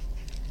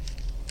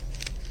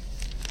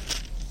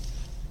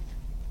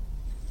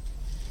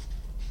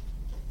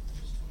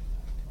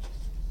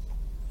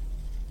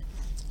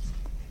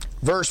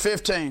 Verse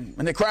 15.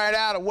 And they cried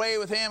out, away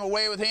with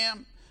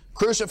him,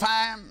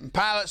 crucify him. And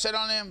Pilate said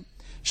unto them,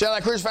 shall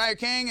I crucify your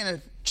king? And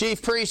the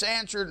chief priests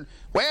answered,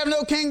 we have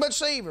no king but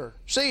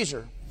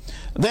Caesar.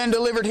 Then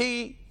delivered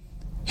he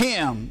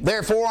him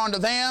therefore unto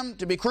them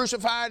to be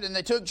crucified, and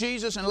they took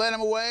Jesus and led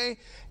him away.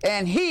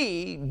 And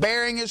he,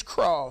 bearing his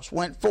cross,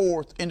 went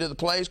forth into the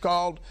place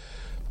called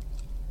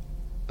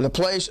the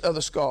place of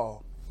the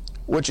skull,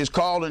 which is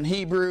called in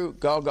Hebrew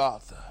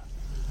Golgotha.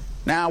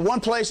 Now, one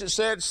place it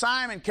said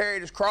Simon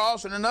carried his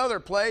cross, and another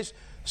place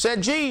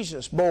said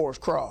Jesus bore his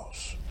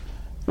cross.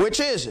 Which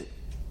is it?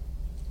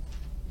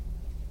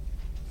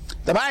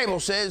 The Bible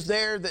says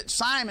there that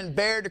Simon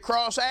bare the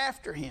cross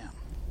after him.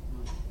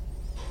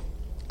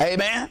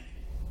 Amen?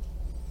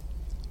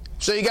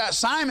 So you got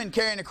Simon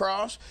carrying the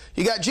cross.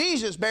 You got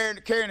Jesus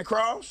carrying the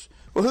cross.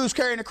 Well, who's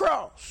carrying the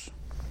cross?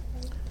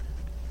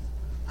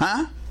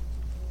 Huh?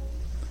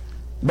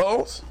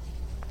 Both?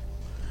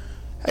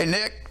 Hey,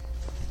 Nick,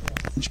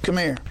 why don't you come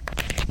here?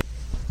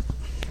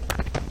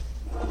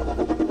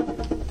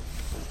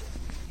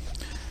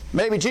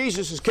 Maybe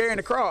Jesus is carrying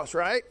the cross,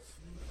 right?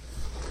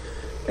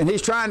 And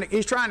he's trying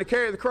to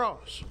carry the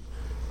cross.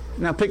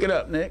 Now pick it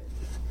up, Nick.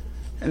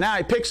 And now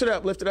he picks it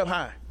up, lift it up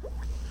high.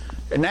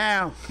 And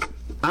now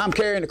I'm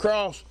carrying the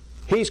cross,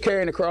 he's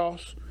carrying the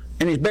cross,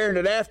 and he's bearing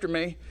it after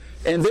me.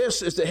 And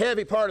this is the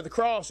heavy part of the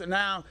cross, and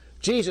now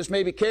Jesus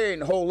may be carrying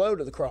the whole load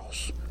of the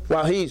cross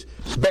while he's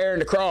bearing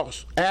the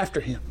cross after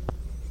him.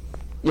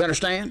 You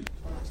understand?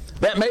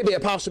 That may be a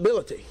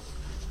possibility.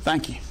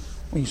 Thank you.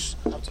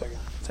 I'll take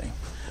it.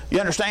 You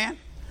understand?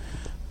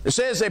 It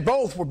says they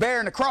both were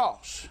bearing the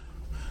cross.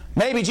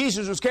 Maybe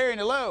Jesus was carrying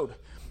the load.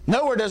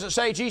 Nowhere does it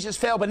say Jesus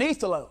fell beneath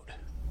the load.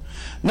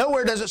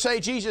 Nowhere does it say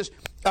Jesus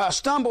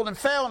stumbled and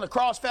fell and the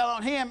cross fell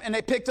on him and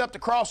they picked up the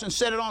cross and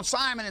set it on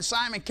Simon and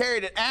Simon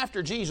carried it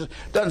after Jesus.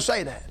 Doesn't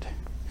say that.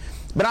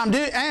 But I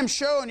am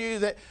showing you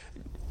that,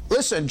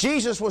 listen,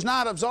 Jesus was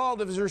not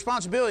absolved of his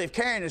responsibility of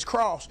carrying his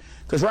cross,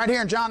 because right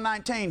here in John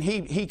 19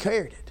 he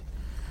carried it.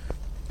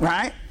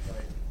 Right?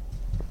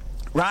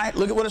 Right?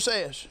 Look at what it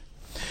says.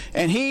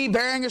 And he,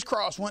 bearing his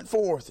cross, went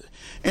forth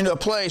into a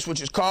place which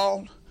is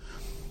called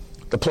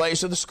the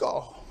place of the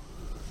skull.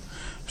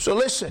 So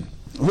listen,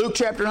 Luke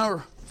chapter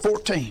number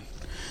 14.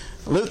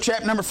 Luke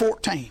chapter number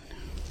 14.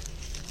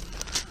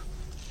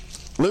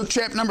 Luke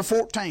chapter number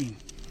 14.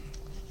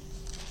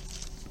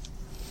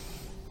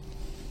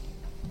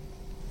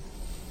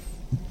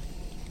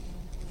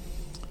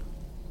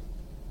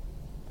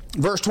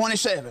 Verse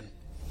 27.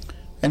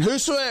 And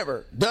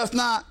whosoever doth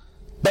not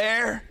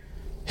bear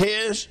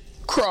his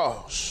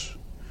cross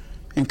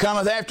and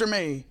cometh after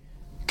me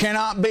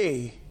cannot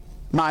be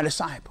my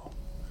disciple.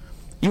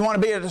 You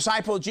want to be a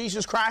disciple of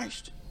Jesus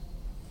Christ?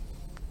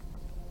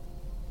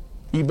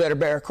 You better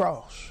bear a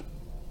cross.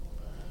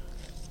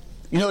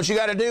 You know what you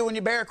got to do when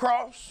you bear a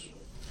cross?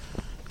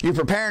 You're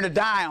preparing to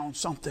die on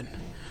something.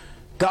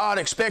 God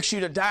expects you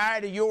to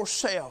die to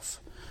yourself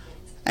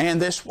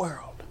and this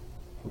world.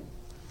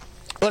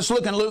 Let's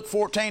look in Luke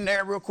 14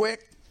 there real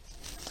quick.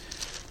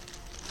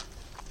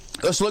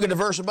 Let's look at the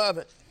verse above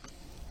it.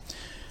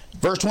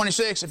 Verse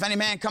 26, if any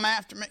man come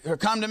after me, or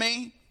come to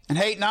me, and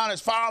hate not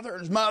his father, and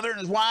his mother, and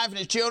his wife, and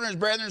his children, his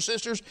brethren, and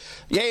sisters,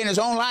 yea, and his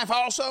own life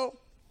also,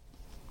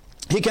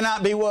 he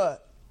cannot be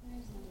what?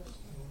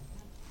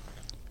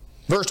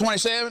 Verse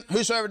 27,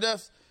 whosoever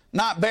doth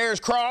not bear his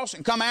cross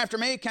and come after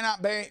me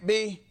cannot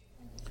be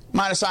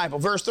my disciple.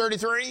 Verse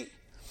 33,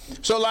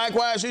 so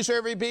likewise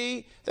whosoever he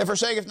be that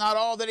forsaketh not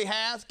all that he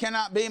hath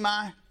cannot be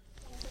my.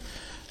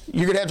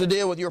 You're going to have to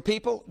deal with your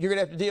people, you're going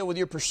to have to deal with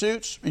your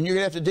pursuits, and you're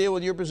going to have to deal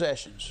with your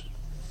possessions.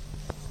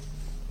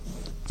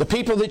 The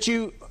people that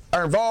you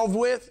are involved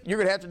with, you're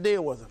going to have to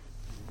deal with them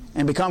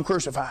and become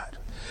crucified.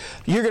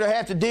 You're going to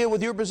have to deal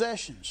with your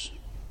possessions.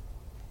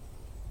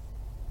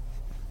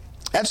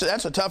 That's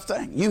a tough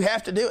thing. You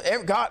have to deal.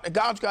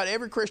 God's got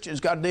every Christian's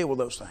got to deal with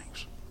those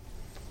things.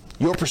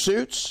 Your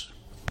pursuits,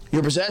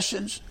 your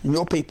possessions, and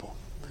your people.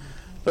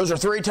 Those are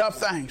three tough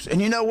things.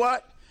 And you know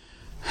what?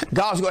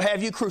 God's going to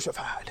have you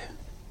crucified.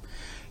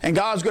 And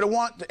God's going to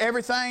want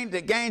everything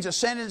that gains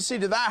ascendancy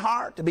to thy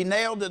heart to be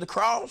nailed to the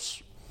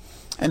cross.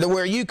 And to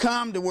where you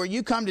come to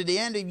the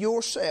end of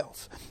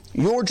yourself,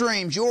 your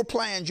dreams, your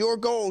plans, your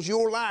goals,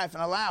 your life,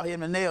 and allow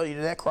Him to nail you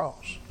to that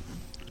cross.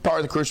 It's part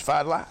of the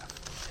crucified life.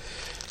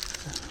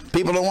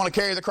 People don't want to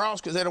carry the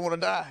cross because they don't want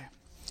to die.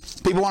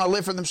 People want to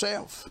live for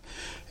themselves.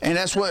 And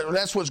that's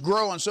what's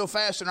growing so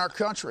fast in our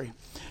country.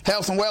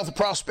 Health and wealth and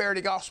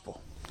prosperity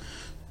gospel.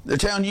 They're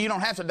telling you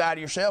don't have to die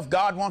to yourself.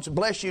 God wants to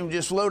bless you and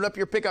just load up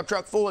your pickup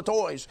truck full of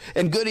toys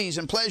and goodies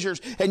and pleasures,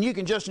 and you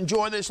can just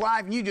enjoy this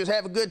life and you just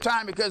have a good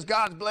time because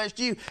God's blessed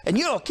you. And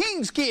you're a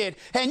king's kid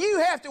and you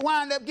have to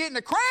wind up getting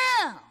a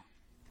crown.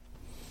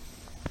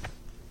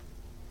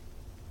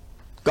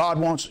 God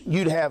wants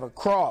you to have a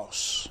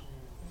cross.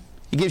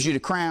 He gives you the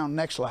crown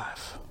next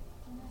life.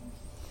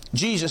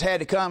 Jesus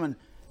had to come and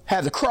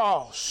have the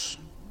cross.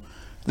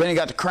 Then He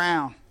got the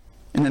crown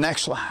in the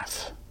next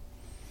life.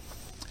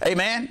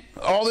 Amen?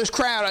 All this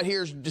crowd out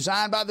here is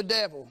designed by the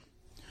devil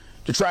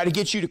to try to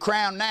get you to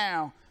crown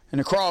now and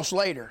the cross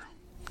later.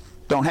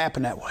 Don't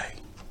happen that way.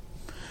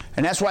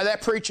 And that's why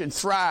that preaching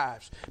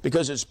thrives,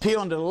 because it's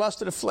appealing to the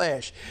lust of the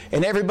flesh.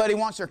 And everybody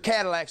wants their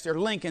Cadillacs, their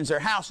Lincolns, their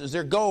houses,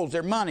 their golds,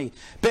 their money.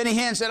 Benny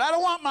Hinn said, I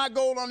don't want my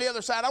gold on the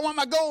other side. I want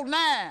my gold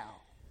now.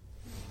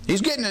 He's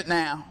getting it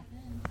now.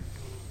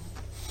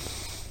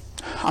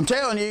 I'm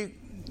telling you,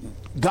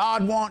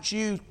 God wants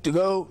you to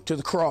go to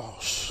the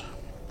cross.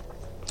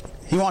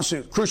 He wants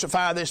to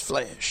crucify this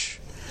flesh.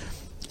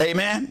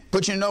 Amen?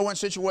 Put you in no one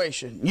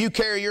situation. You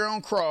carry your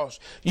own cross.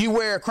 You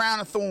wear a crown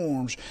of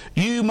thorns.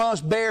 You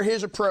must bear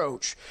His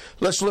approach.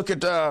 Let's look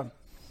at 1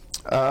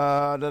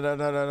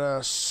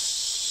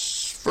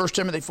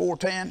 Timothy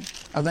 4:10,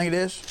 I think it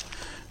is.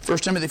 1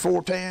 Timothy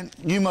 4:10.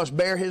 You must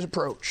bear His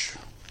approach.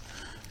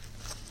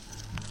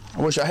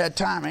 I wish I had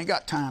time. I ain't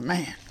got time.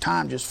 Man,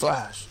 time just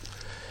flies.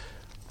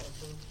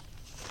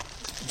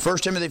 1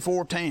 Timothy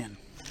 4:10.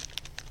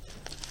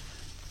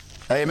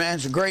 Amen.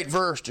 It's a great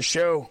verse to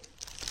show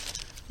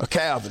a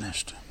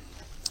Calvinist.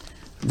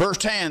 Verse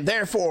 10,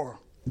 therefore,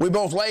 we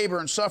both labor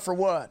and suffer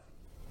what?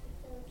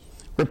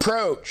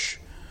 Reproach.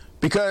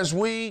 Because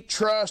we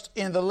trust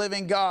in the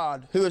living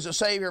God, who is the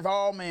Savior of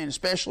all men,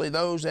 especially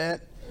those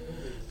that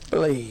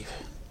believe.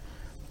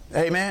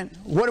 Amen.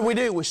 What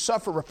do? We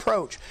suffer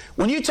reproach.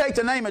 When you take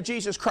the name of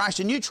Jesus Christ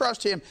and you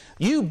trust Him,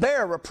 you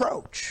bear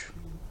reproach.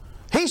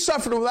 He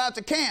suffered without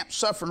the camp,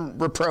 suffering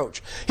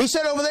reproach. He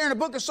said over there in the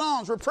book of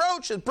Psalms,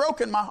 reproach has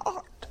broken my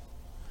heart.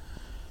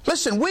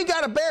 Listen, we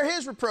got to bear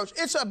His reproach.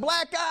 It's a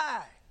black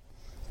eye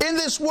in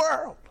this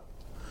world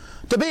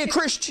to be a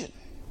Christian.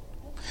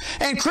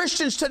 And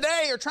Christians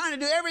today are trying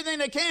to do everything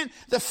they can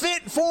to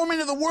fit and form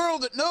into the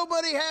world that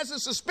nobody has a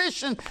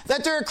suspicion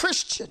that they're a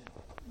Christian.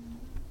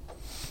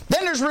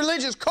 Then there's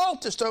religious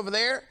cultists over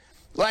there,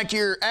 like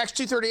your Acts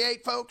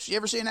 2:38 folks. You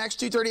ever see an Acts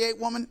 2:38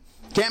 woman?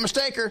 Can't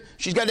mistake her.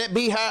 She's got that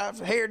beehive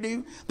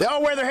hairdo. They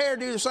all wear their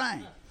hairdo the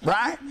same.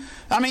 Right?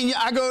 I mean,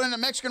 I go in a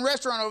Mexican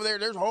restaurant over there,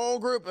 there's a whole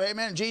group of,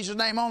 amen, Jesus'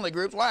 name only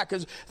groups. Why?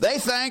 Because they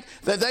think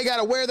that they got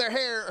to wear their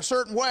hair a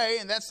certain way,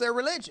 and that's their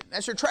religion.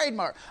 That's their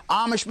trademark.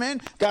 Amish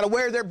men got to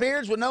wear their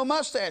beards with no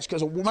mustache,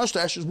 because a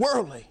mustache is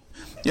worldly.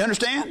 You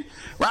understand?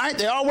 Right?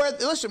 They all wear,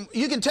 listen,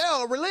 you can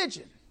tell a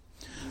religion.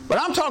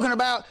 But I'm talking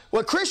about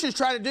what Christians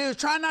try to do is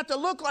try not to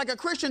look like a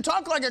Christian,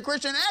 talk like a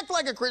Christian, act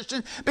like a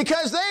Christian,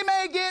 because they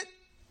may get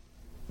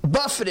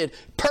buffeted,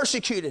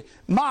 persecuted,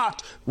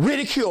 mocked,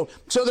 ridiculed.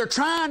 So they're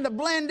trying to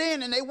blend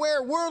in, and they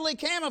wear worldly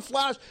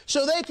camouflage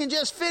so they can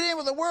just fit in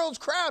with the world's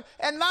crowd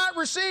and not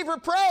receive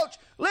reproach.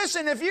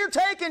 Listen, if you're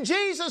taking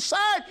Jesus'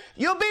 side,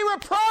 you'll be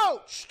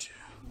reproached.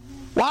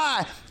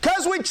 Why?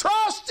 Because we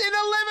trust in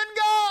a living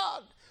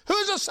God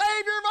who's the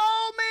Savior of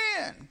all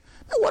men.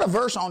 Man, what a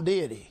verse on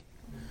deity.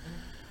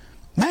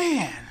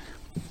 Man,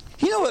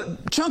 you know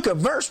what chunk of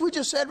verse we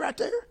just said right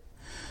there?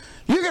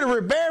 You're going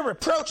to bear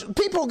reproach.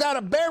 People got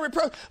to bear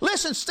reproach.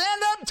 Listen,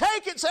 stand up and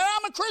take it. Say,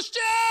 I'm a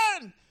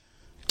Christian.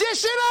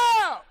 Dish it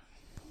out.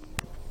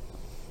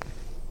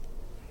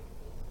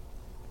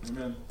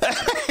 Amen.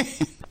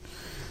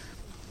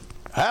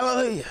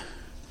 Hallelujah.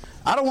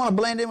 I don't want to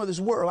blend in with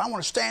this world. I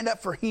want to stand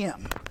up for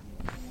Him.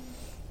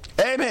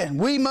 Amen.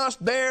 We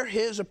must bear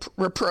His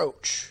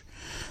reproach.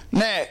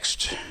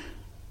 Next.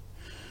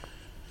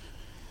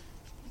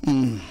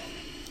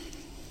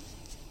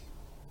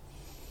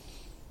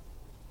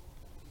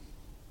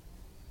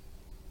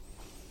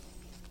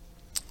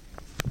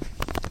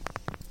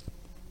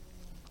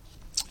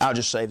 I'll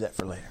just save that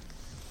for later.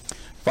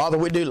 Father,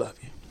 we do love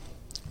You.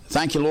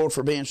 Thank You, Lord,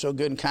 for being so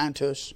good and kind to us.